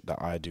relationship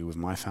that I do with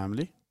my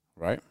family,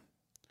 right?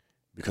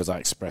 Because I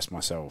express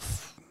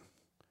myself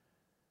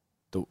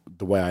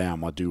the way I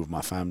am, I do with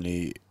my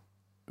family.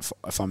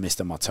 If I miss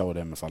them, I tell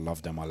them. If I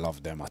love them, I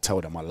love them. I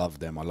tell them I love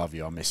them. I love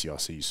you. I'll miss you. I'll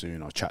see you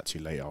soon. I'll chat to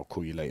you later. I'll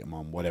call you later,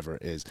 mum, whatever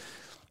it is.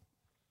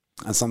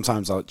 And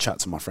sometimes I'll chat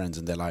to my friends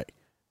and they're like,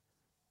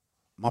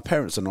 my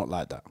parents are not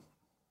like that.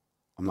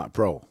 I'm like,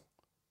 bro,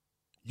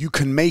 you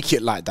can make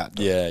it like that,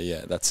 though.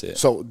 Yeah, that's it.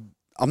 So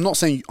I'm not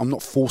saying, I'm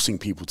not forcing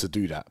people to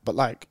do that, but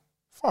like,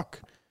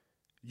 fuck,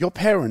 your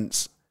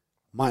parents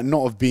might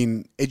not have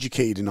been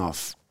educated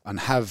enough and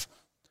have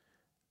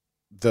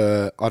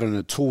the, I don't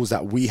know, tools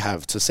that we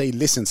have to say,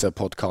 listen to a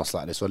podcast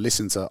like this or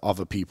listen to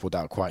other people that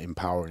are quite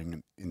empowering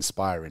and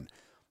inspiring.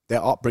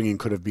 Their upbringing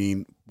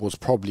was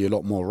probably a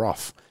lot more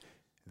rough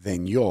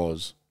than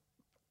yours.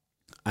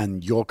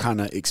 And you're kind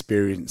of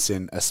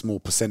experiencing a small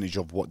percentage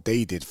of what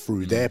they did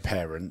through their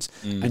parents.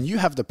 And you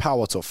have the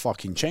power to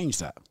fucking change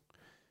that.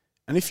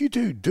 And if you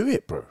do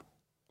it, bro.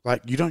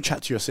 Like, you don't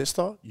chat to your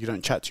sister. You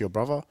don't chat to your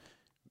brother.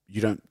 You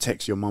don't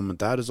text your mum and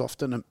dad as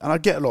often. And I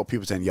get a lot of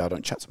people saying, yeah, I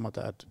don't chat to my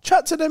dad.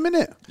 Chat to them,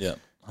 innit? Yeah,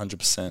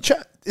 100%.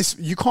 Chat.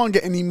 You can't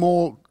get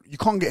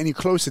any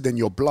closer than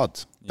your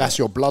blood. That's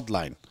your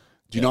bloodline.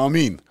 Do you know what I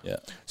mean? Yeah.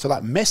 So,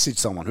 like, message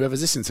someone.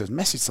 Whoever's listening to us,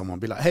 message someone.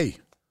 Be like, hey,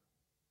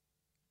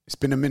 it's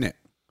been a minute.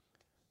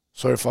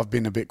 Sorry if I've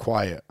been a bit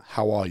quiet.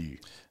 How are you?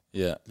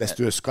 Yeah. Let's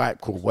do a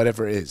Skype call,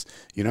 whatever it is.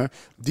 You know,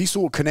 these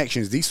sort of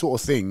connections, these sort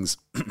of things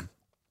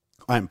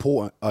are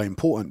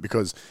important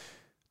because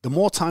the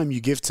more time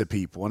you give to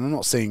people, and I'm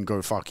not saying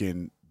go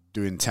fucking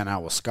doing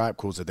 10-hour Skype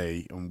calls a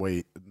day and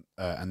wait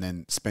and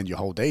then spend your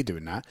whole day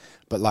doing that.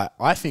 But like,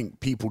 I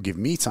think people give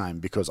me time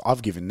because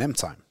I've given them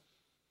time.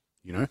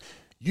 You know,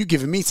 you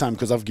giving me time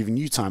because I've given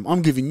you time.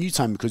 I'm giving you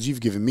time because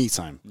you've given me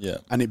time. Yeah.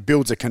 And it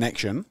builds a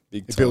connection.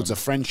 It builds a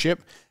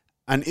friendship.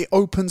 And it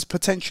opens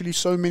potentially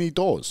so many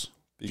doors.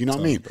 Do you know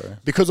what I mean? Bro.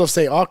 Because of,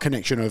 say, our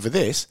connection over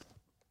this,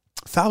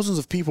 thousands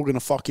of people are going to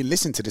fucking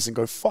listen to this and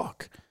go,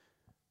 fuck,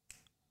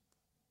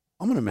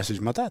 I'm going to message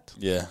my dad.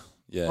 Yeah.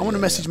 I'm going to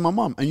message my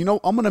mum. And, you know,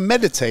 I'm going to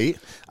meditate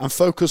and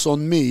focus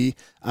on me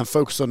and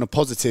focus on the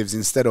positives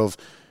instead of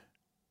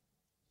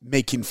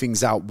making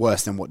things out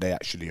worse than what they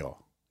actually are,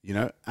 you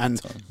know? And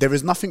there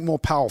is nothing more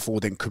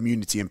powerful than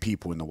community and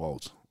people in the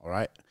world, all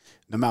right?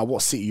 No matter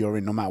what city you're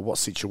in, no matter what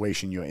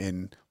situation you're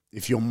in,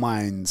 if your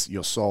mind,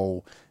 your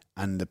soul,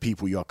 and the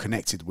people you're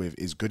connected with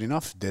is good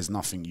enough, there's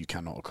nothing you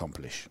cannot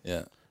accomplish.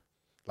 Yeah.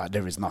 Like,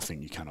 there is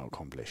nothing you cannot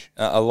accomplish.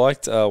 I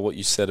liked what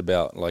you said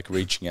about, like,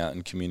 reaching out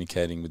and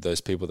communicating with those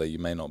people that you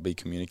may not be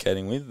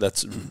communicating with.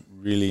 That's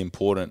really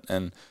important.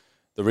 And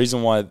the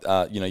reason why,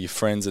 you know, your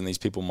friends and these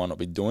people might not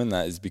be doing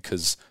that is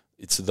because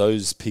it's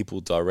those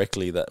people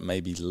directly that may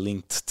be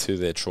linked to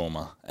their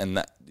trauma. And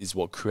that is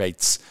what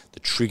creates the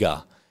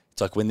trigger.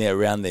 It's like when they're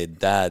around their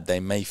dad, they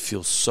may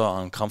feel so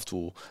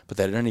uncomfortable, but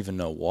they don't even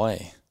know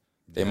why.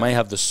 They may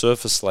have the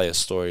surface layer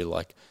story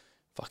like,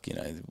 fuck, you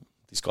know,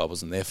 this guy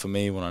wasn't there for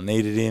me when I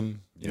needed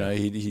him. You know,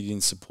 he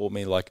didn't support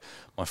me like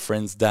my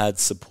friend's dad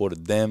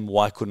supported them.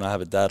 Why couldn't I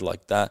have a dad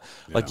like that?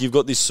 Yeah. Like, you've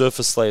got this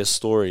surface layer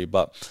story,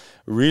 but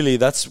really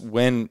that's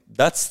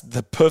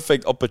the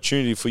perfect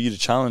opportunity for you to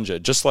challenge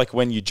it. Just like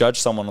when you judge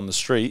someone on the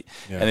street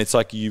and it's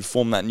like you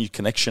form that new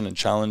connection and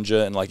challenge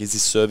it and like, is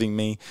this serving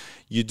me?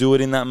 You do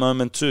it in that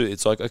moment too.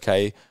 It's like,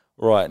 okay,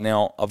 right,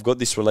 now I've got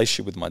this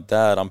relationship with my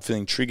dad. I'm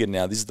feeling triggered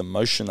now. This is the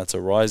emotion that's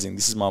arising.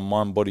 This is my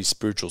mind, body,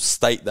 spiritual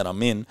state that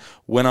I'm in.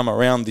 When I'm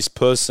around this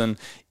person,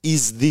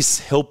 is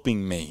this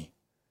helping me?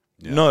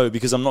 Yeah. No,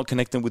 because I'm not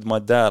connecting with my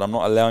dad. I'm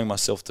not allowing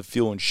myself to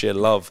feel and share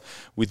love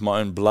with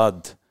my own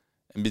blood.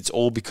 And it's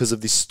all because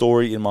of this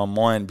story in my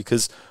mind,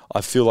 because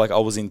I feel like I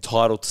was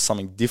entitled to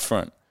something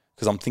different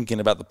because I'm thinking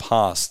about the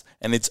past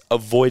and it's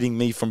avoiding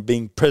me from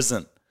being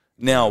present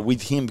now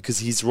with him because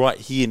he's right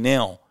here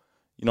now.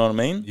 You know what I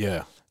mean?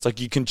 Yeah. It's like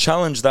you can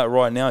challenge that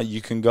right now.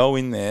 You can go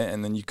in there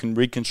and then you can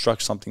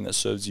reconstruct something that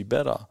serves you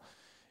better.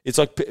 It's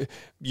like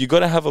you got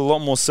to have a lot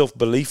more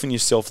self-belief in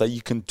yourself that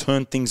you can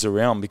turn things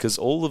around, because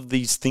all of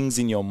these things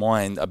in your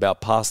mind about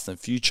past and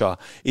future,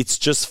 it's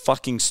just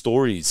fucking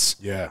stories.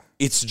 Yeah.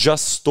 It's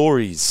just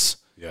stories.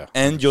 Yeah.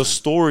 And your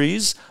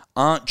stories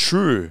aren't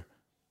true.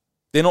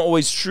 They're not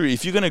always true.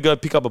 If you're going to go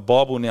pick up a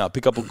Bible now,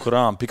 pick up a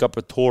Quran, pick up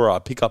a Torah,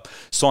 pick up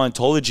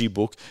Scientology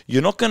book,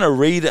 you're not going to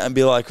read it and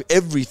be like,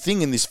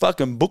 everything in this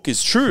fucking book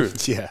is true.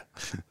 Yeah.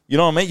 You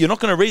know what I mean? You're not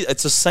going to read it.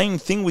 It's the same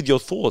thing with your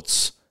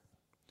thoughts.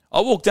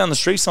 I walk down the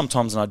street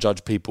sometimes and I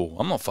judge people.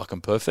 I'm not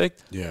fucking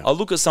perfect. Yeah. I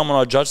look at someone,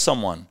 I judge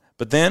someone.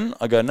 But then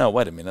I go, no,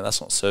 wait a minute,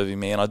 that's not serving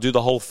me. And I do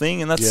the whole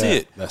thing, and that's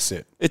it. That's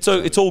it.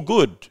 It's all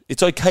good.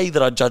 It's okay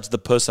that I judge the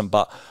person,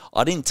 but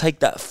I didn't take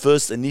that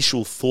first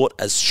initial thought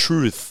as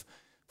truth.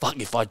 Fuck,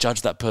 if I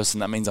judge that person,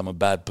 that means I'm a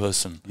bad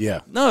person.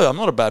 Yeah. No, I'm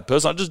not a bad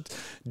person. I just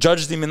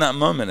judged him in that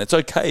moment. It's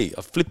okay.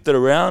 I flipped it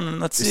around,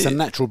 and that's it. It's a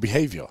natural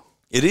behavior.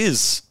 It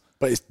is.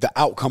 But it's the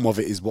outcome of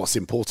it is what's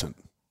important.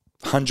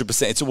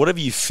 100%. It's whatever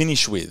you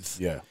finish with.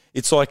 Yeah.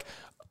 It's like,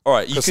 all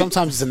right. Because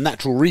sometimes it's a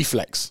natural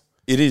reflex.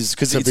 It is,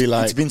 because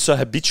it's been so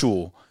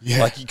habitual. Yeah.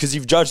 Like, because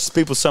you've judged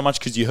people so much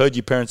because you heard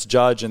your parents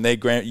judge and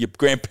your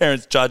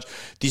grandparents judge.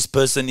 This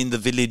person in the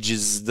village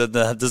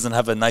doesn't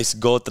have a nice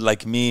goat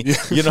like me. Yeah.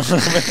 You know what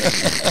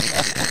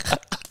I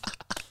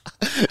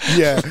mean?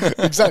 Yeah,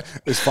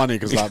 exactly. It's funny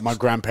because like my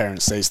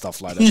grandparents say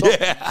stuff like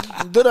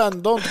that.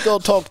 Duran, don't go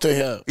talk to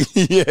her.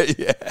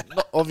 Yeah.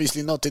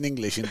 Obviously not in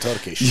English, in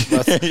Turkish.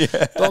 But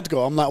don't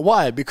go. I'm like,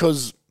 why?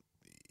 Because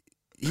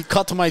he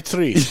cut my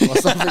tree or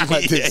something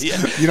like this. Yeah.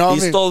 You know what I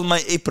mean? He stole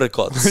my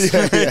apricots.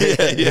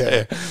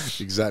 Yeah.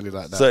 Exactly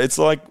like that. So it's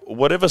like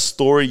whatever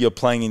story you're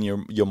playing in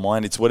your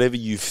mind, it's whatever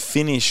you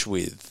finish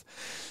with.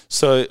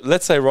 So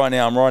let's say right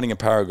now I'm writing a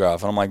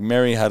paragraph and I'm like,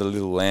 Mary had a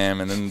little lamb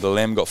and then the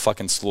lamb got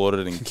fucking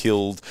slaughtered and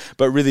killed.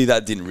 But really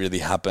that didn't really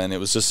happen. It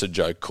was just a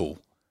joke. Cool.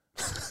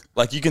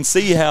 Like you can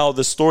see how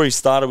the story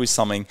started with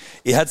something.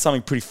 It had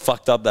something pretty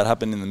fucked up that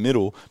happened in the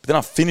middle, but then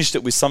I finished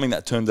it with something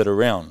that turned it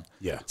around.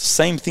 Yeah.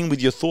 Same thing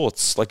with your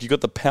thoughts. Like you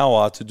got the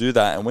power to do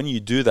that. And when you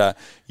do that,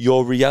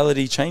 your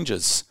reality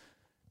changes.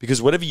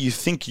 Because whatever you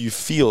think, you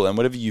feel, and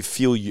whatever you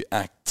feel, you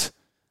act.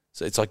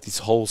 So it's like this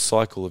whole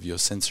cycle of your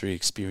sensory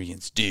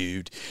experience,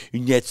 dude.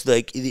 And that's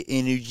like the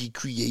energy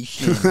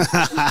creation.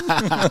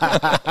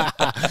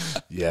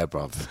 Yeah,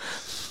 bruv.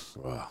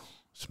 Wow.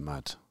 It's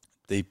mad.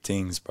 Deep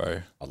things,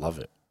 bro. I love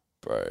it.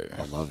 Bro.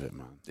 I love it,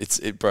 man.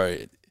 Bro.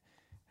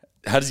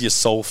 How does your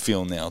soul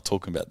feel now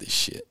talking about this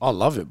shit? I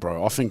love it,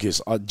 bro. I think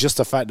it's just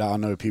the fact that I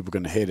know people are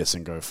going to hear this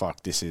and go, fuck,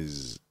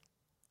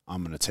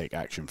 I'm going to take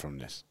action from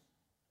this.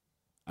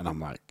 And I'm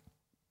like,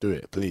 do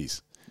it,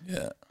 please.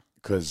 Yeah.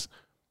 Because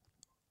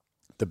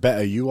the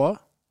better you are,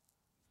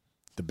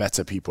 the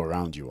better people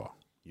around you are,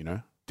 you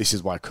know? This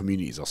is why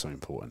communities are so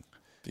important.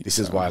 This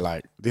is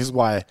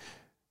why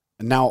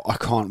now I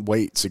can't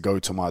wait to go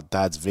to my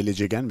dad's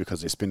village again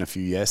because it's been a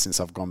few years since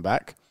I've gone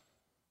back.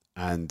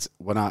 And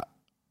when I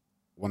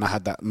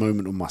had that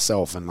moment with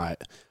myself and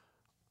like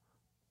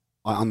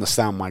I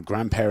understand my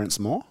grandparents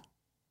more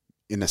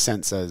in a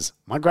sense as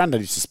my granddad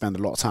used to spend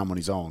a lot of time on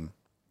his own.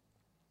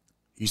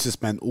 He used to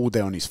spend all day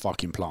on his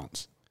fucking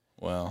plants.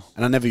 Wow.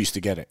 And I never used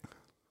to get it.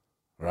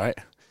 Right?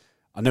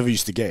 I never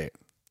used to get it.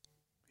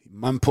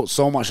 Man put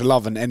so much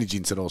love and energy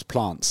into those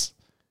plants.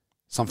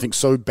 Something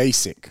so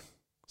basic.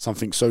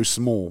 Something so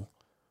small.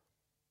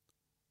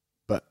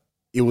 But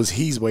it was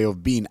his way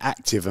of being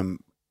active and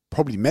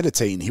probably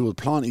meditating. He would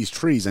plant these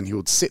trees and he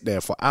would sit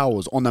there for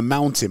hours on a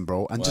mountain,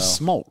 bro, and just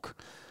smoke.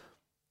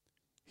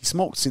 He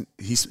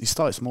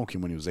started smoking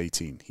when he was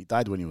 18. He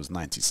died when he was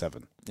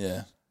 97.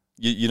 Yeah.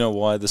 You know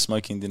why the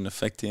smoking didn't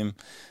affect him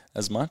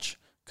as much?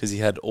 Because he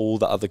had all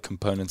the other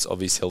components of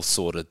his health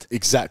sorted.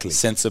 Exactly.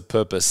 Sense of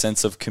purpose,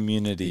 sense of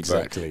community.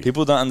 Exactly. Bro.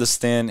 People don't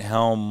understand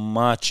how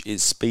much it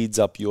speeds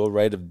up your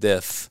rate of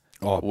death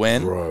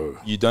when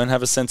you don't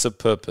have a sense of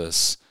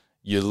purpose.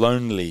 You're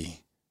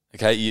lonely.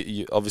 Okay,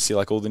 you obviously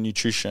like all the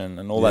nutrition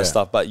and all that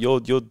stuff. But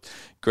your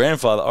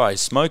grandfather, all right,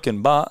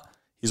 smoking, but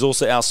he's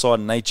also outside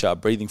in nature,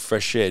 breathing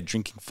fresh air,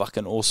 drinking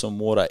fucking awesome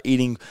water,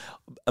 eating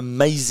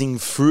amazing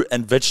fruit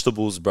and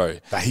vegetables, bro.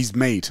 That he's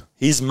made.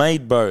 He's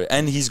made, bro.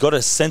 And he's got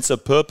a sense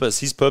of purpose.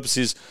 His purpose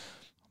is,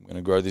 I'm going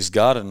to grow this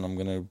garden. I'm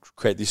going to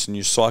create this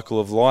new cycle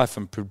of life.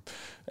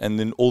 And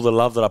then all the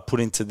love that I put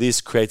into this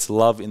creates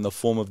love in the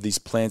form of these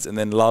plants. And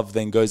then love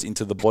then goes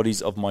into the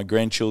bodies of my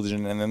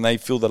grandchildren. And then they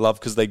feel the love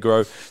because they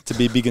grow to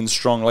be big and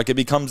strong. Like it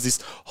becomes this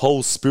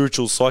whole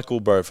spiritual cycle,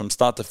 bro, from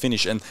start to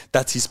finish. And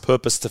that's his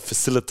purpose, to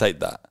facilitate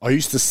that. I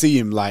used to see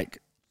him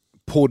like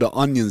pour the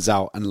onions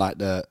out and like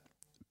the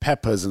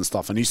peppers and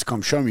stuff. And he used to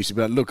come show me. He used to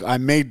be like, look, I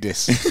made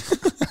this.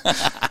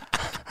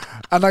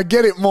 And I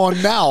get it more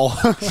now.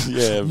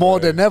 More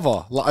than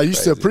ever. Like I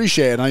used to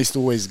appreciate it and I used to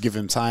always give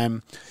him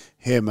time.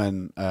 Him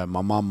and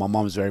my mum. My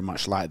mum's very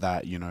much like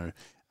that, you know.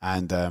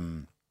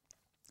 And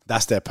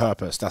that's their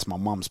purpose. That's my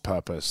mum's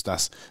purpose.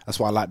 That's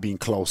why I like being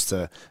close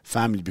to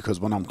family, because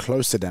when I'm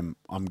close to them,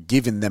 I'm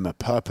giving them a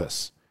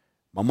purpose.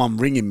 My mum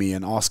ringing me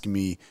and asking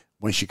me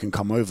when she can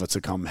come over to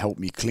come help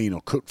me clean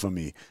or cook for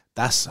me.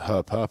 That's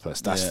her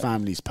purpose. That's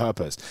family's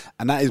purpose.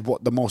 And that is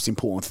what the most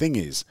important thing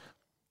is.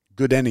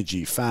 Good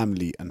energy,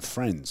 family, and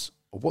friends.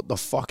 What the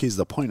fuck is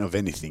the point of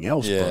anything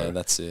else, bro? Yeah,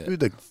 that's it. Who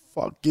the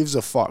fuck gives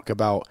a fuck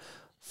about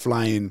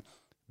flying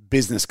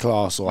business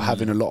class or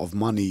having a lot of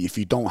money if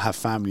you don't have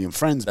family and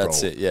friends, bro?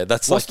 That's it, yeah.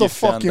 That's what's like the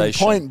fucking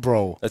point,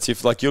 bro? That's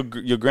if like your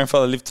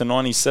grandfather lived to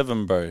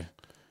 97, bro.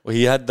 Well,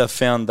 he had the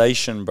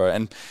foundation, bro.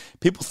 And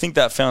people think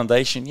that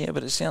foundation,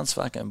 but it sounds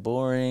fucking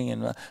boring.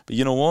 But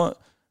you know what?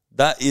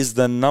 That is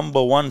the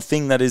number one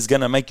thing that is going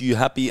to make you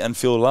happy and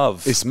feel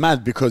love. It's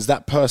mad because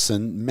that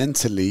person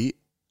mentally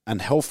and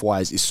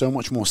health-wise is so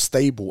much more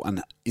stable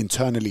and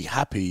internally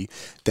happy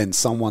than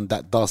someone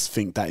that does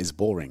think that is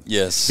boring.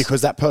 Yes.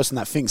 Because that person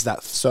that thinks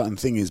that certain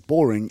thing is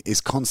boring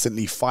is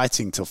constantly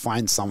fighting to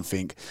find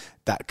something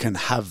that can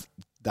have,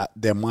 that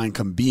their mind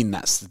can be in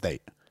that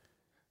state.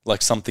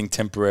 Like something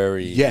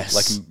temporary. Yes.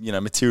 Like, you know,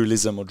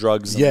 materialism or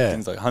drugs and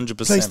things like 100%.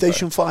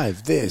 PlayStation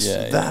 5, this,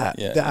 that,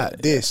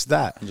 that.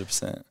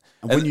 100%.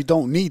 And when you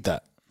don't need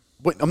that,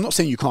 I'm not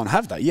saying you can't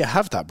have that. Yeah,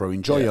 have that, bro.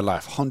 Enjoy your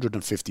life,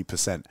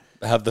 150%.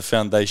 Have the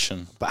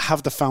foundation. But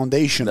have the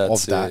foundation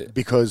of that.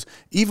 Because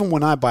even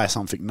when I buy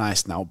something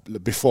nice now,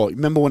 before,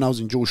 remember when I was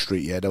in George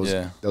Street, there was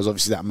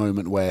obviously that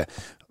moment where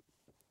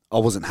I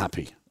wasn't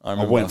happy.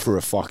 I went through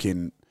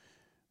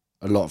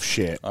a lot of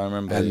shit. I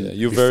remember. And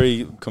you're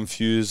very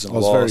confused and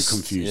lost. I was very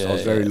confused. I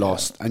was very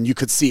lost. And you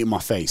could see it in my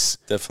face.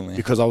 Definitely.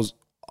 Because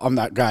I'm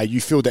that guy. You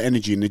feel the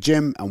energy in the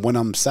gym, and when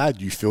I'm sad,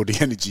 you feel the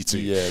energy too.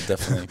 Yeah,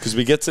 definitely. Because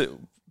we get to...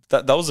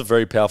 That was a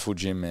very powerful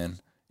gym, man.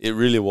 It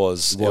really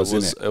was.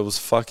 It was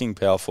fucking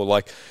powerful.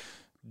 Like,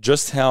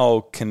 just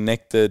how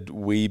connected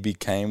we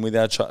became with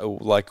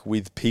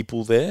with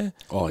people there.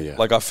 Oh, yeah.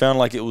 Like, I found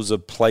like it was a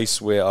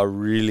place where I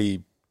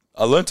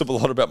learned a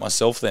lot about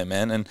myself there,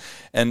 man.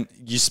 And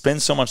you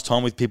spend so much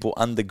time with people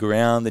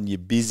underground, and you're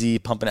busy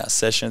pumping out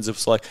sessions. It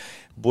was like,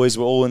 boys,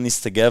 we're all in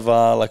this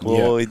together. Like,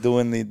 we're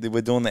doing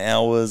the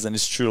hours, and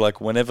it's true.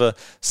 Like, whenever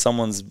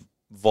someone's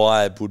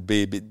vibe would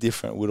be a bit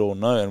different, we'd all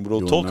know, and we'd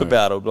all talk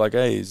about it. We'd be like,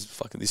 hey, is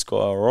fucking this guy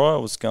all right?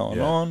 What's going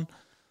on?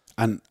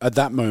 And at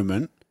that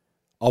moment,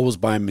 I was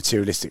buying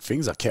materialistic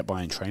things. I kept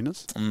buying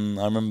trainers. I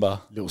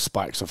remember. Little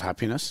spikes of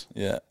happiness.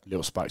 Yeah.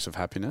 Little spikes of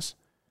happiness.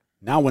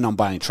 Now when I'm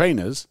buying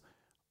trainers,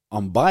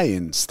 I'm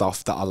buying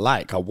stuff that I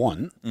like, I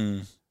want.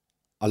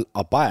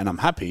 I buy it and I'm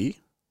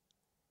happy.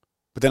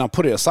 But then I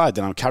put it aside,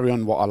 then I carry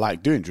on what I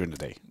like doing during the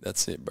day.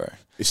 That's it, bro.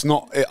 It's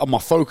not, my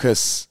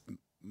focus...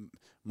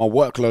 My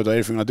workload or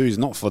everything I do is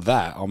not for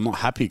that. I'm not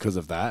happy because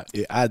of that.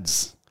 It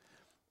adds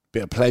a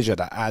bit of pleasure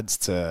that adds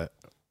to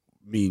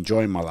me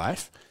enjoying my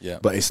life. Yeah.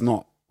 But it's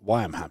not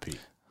why I'm happy.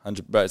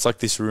 100, bro. It's like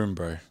this room,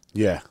 bro.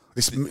 Yeah.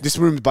 This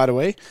room, by the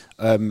way,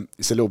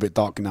 it's a little bit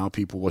dark now,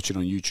 people watching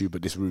on YouTube,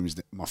 but this room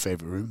is my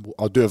favorite room.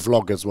 I'll do a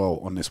vlog as well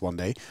on this one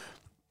day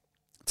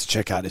to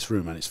check out this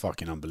room, and it's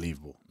fucking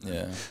unbelievable.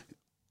 Yeah.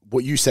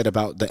 What you said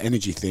about the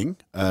energy thing,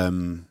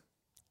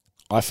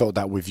 I felt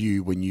that with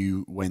you when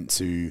you went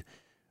to...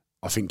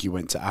 I think you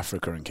went to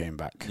Africa and came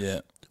back. Yeah.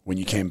 When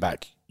you came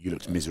back, you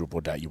looked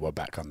miserable that you were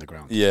back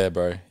underground. Yeah,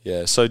 bro.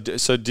 Yeah. So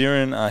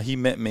Darren, he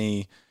met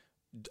me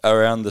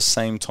around the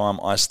same time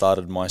I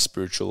started my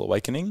spiritual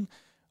awakening.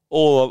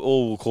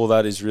 All we'll call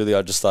that is really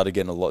I just started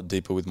getting a lot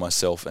deeper with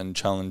myself and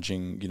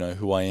challenging,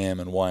 who I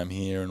am and why I'm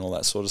here and all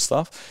that sort of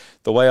stuff.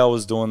 The way I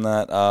was doing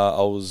that,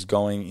 I was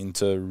going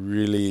into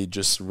really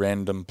just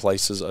random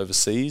places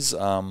overseas.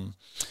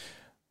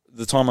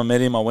 The time I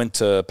met him, I went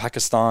to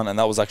Pakistan, and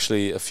that was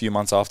actually a few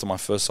months after my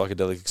first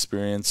psychedelic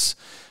experience.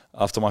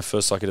 After my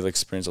first psychedelic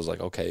experience, I was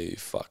like, okay,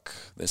 fuck,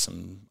 there's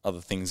some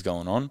other things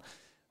going on.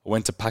 I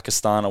went to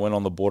Pakistan. I went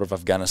on the border of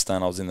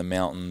Afghanistan. I was in the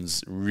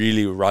mountains,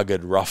 really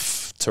rugged,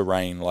 rough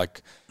terrain,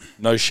 like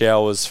no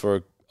showers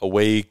for a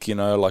week,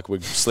 like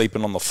we're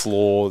sleeping on the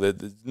floor.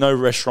 There's no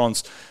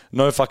restaurants,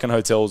 no fucking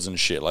hotels and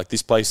shit. Like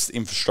this place,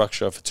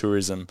 infrastructure for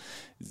tourism,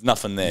 there's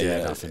nothing there.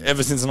 Yeah, nothing.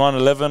 Ever since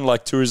 9/11,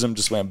 like tourism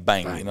just went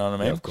bang. You know what I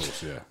mean? Yeah, of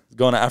course, yeah.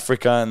 Going to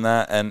Africa and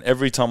that, and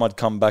every time I'd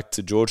come back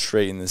to George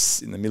Street in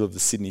the middle of the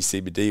Sydney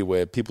CBD,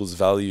 where people's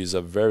values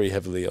are very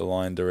heavily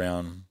aligned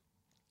around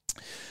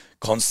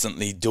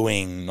constantly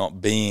doing,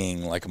 not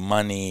being, like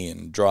money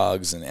and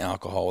drugs and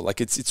alcohol. Like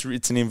it's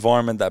an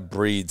environment that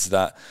breeds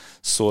that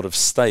sort of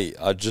state.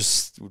 I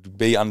just would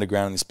be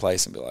underground in this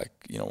place and be like,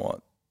 you know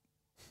what?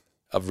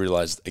 I've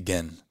realized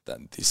again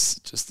that this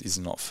just is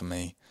not for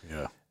me.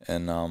 Yeah.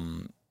 And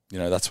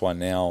that's why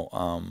now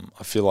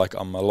I feel like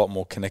I'm a lot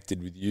more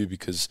connected with you,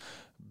 because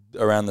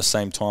around the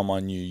same time I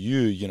knew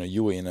you,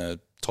 you were in a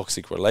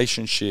toxic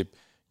relationship,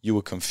 you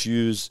were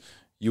confused,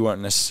 you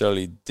weren't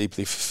necessarily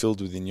deeply fulfilled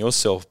within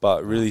yourself,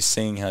 but really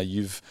seeing how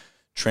you've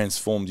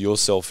transformed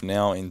yourself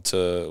now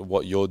into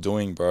what you're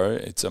doing, bro.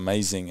 It's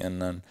amazing.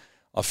 And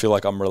I feel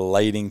like I'm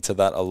relating to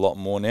that a lot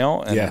more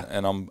now,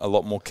 and I'm a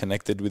lot more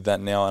connected with that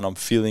now, and I'm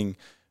feeling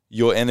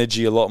your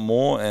energy a lot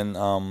more.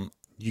 And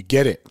you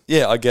get it.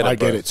 Yeah, I get it. I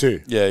get it too.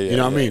 Yeah. You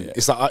know what I mean? Yeah.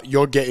 It's like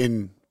you're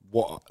getting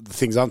what the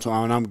things I'm talking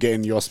about, and I'm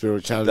getting your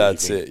spirituality.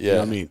 That's thing. it. Yeah. You know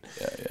what I mean?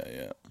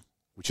 Yeah.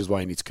 Which is why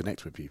you need to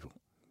connect with people.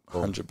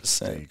 100%.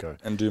 There you go.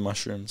 And do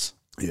mushrooms.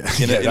 Yeah.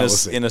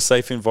 In a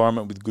safe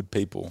environment with good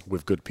people.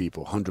 With good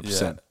people,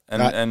 100%.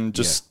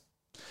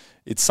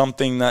 It's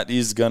something that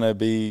is going to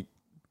be,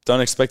 don't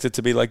expect it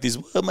to be like this,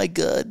 oh my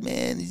God,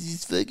 man, this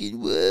is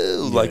fucking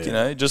whoa.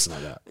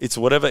 It's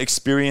whatever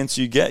experience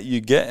you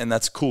get, and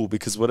that's cool,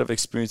 because whatever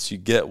experience you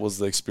get was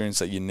the experience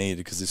that you needed,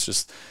 because it's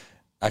just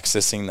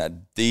accessing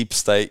that deep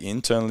state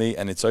internally,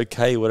 and it's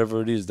okay,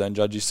 whatever it is. Don't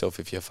judge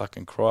yourself if you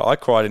fucking cry. I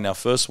cried in our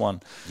first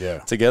one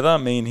together,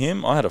 me and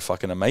him. I had a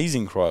fucking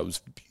amazing cry. It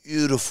was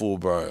beautiful,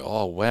 bro.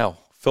 Oh, wow.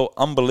 felt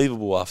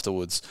unbelievable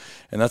afterwards.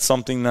 And that's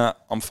something that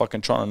I'm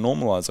fucking trying to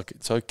normalize. Like,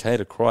 it's okay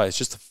to cry. It's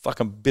just a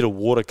fucking bit of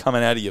water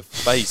coming out of your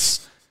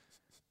face.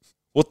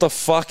 What the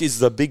fuck is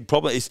the big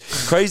problem? It's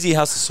crazy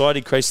how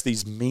society creates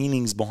these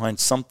meanings behind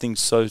something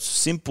so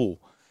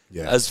simple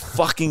as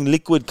fucking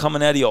liquid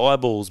coming out of your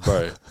eyeballs,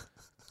 bro.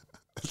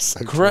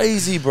 So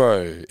crazy,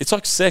 bro. It's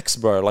like sex,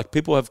 bro. Like,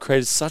 people have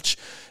created such,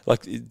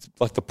 like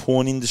the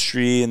porn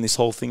industry and this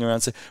whole thing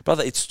around sex.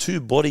 Brother, it's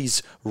two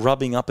bodies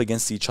rubbing up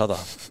against each other.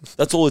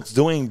 That's all it's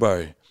doing,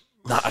 bro.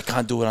 Nah, I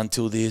can't do it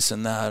until this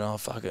and that. Oh,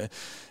 fuck it.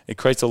 It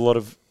creates a lot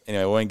of...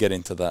 Anyway, I won't get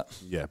into that.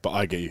 Yeah, but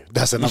I get you.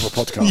 That's another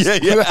podcast.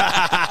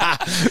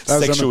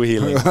 Sexual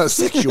healing.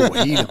 Sexual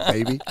healing,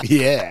 baby.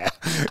 Yeah.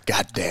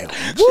 Goddamn.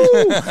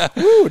 Woo!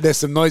 Woo! There's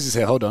some noises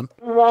here. Hold on.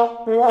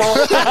 Wait,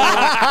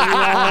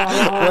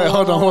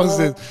 hold on. What's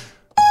this?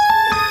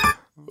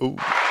 Ooh.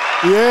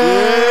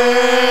 Yeah!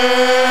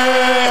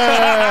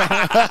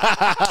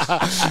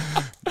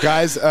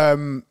 Guys,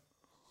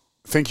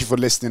 thank you for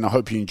listening. I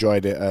hope you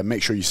enjoyed it.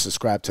 Make sure you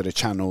subscribe to the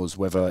channels,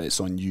 whether it's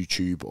on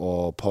YouTube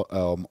or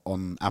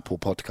on Apple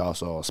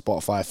Podcasts or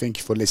Spotify. Thank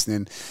you for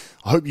listening.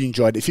 I hope you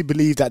enjoyed it. If you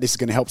believe that this is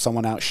going to help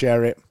someone out,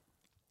 share it.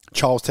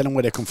 Charles, tell them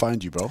where they can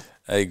find you, bro.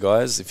 Hey,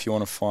 guys, if you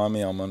want to find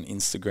me, I'm on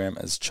Instagram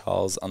as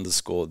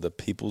Charles_the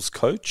People's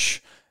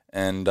Coach.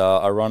 And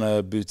I run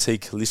a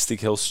boutique holistic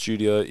health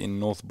studio in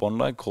North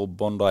Bondi called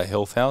Bondi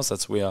Health House.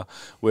 That's where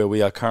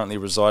we are currently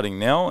residing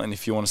now. And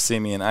if you want to see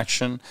me in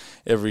action,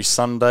 every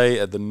Sunday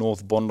at the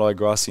North Bondi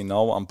Grassy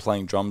Knoll, I'm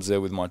playing drums there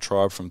with my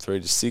tribe from 3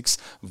 to 6,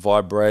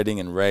 vibrating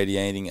and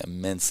radiating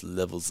immense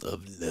levels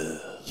of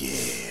love.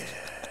 Yeah,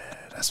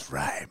 that's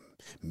right.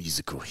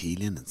 Musical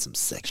healing and some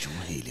sexual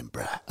healing,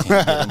 bruh.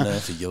 Ain't got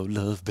enough of your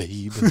love,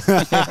 babe.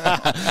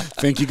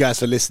 Thank you guys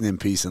for listening.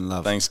 Peace and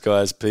love. Thanks,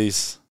 guys.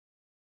 Peace.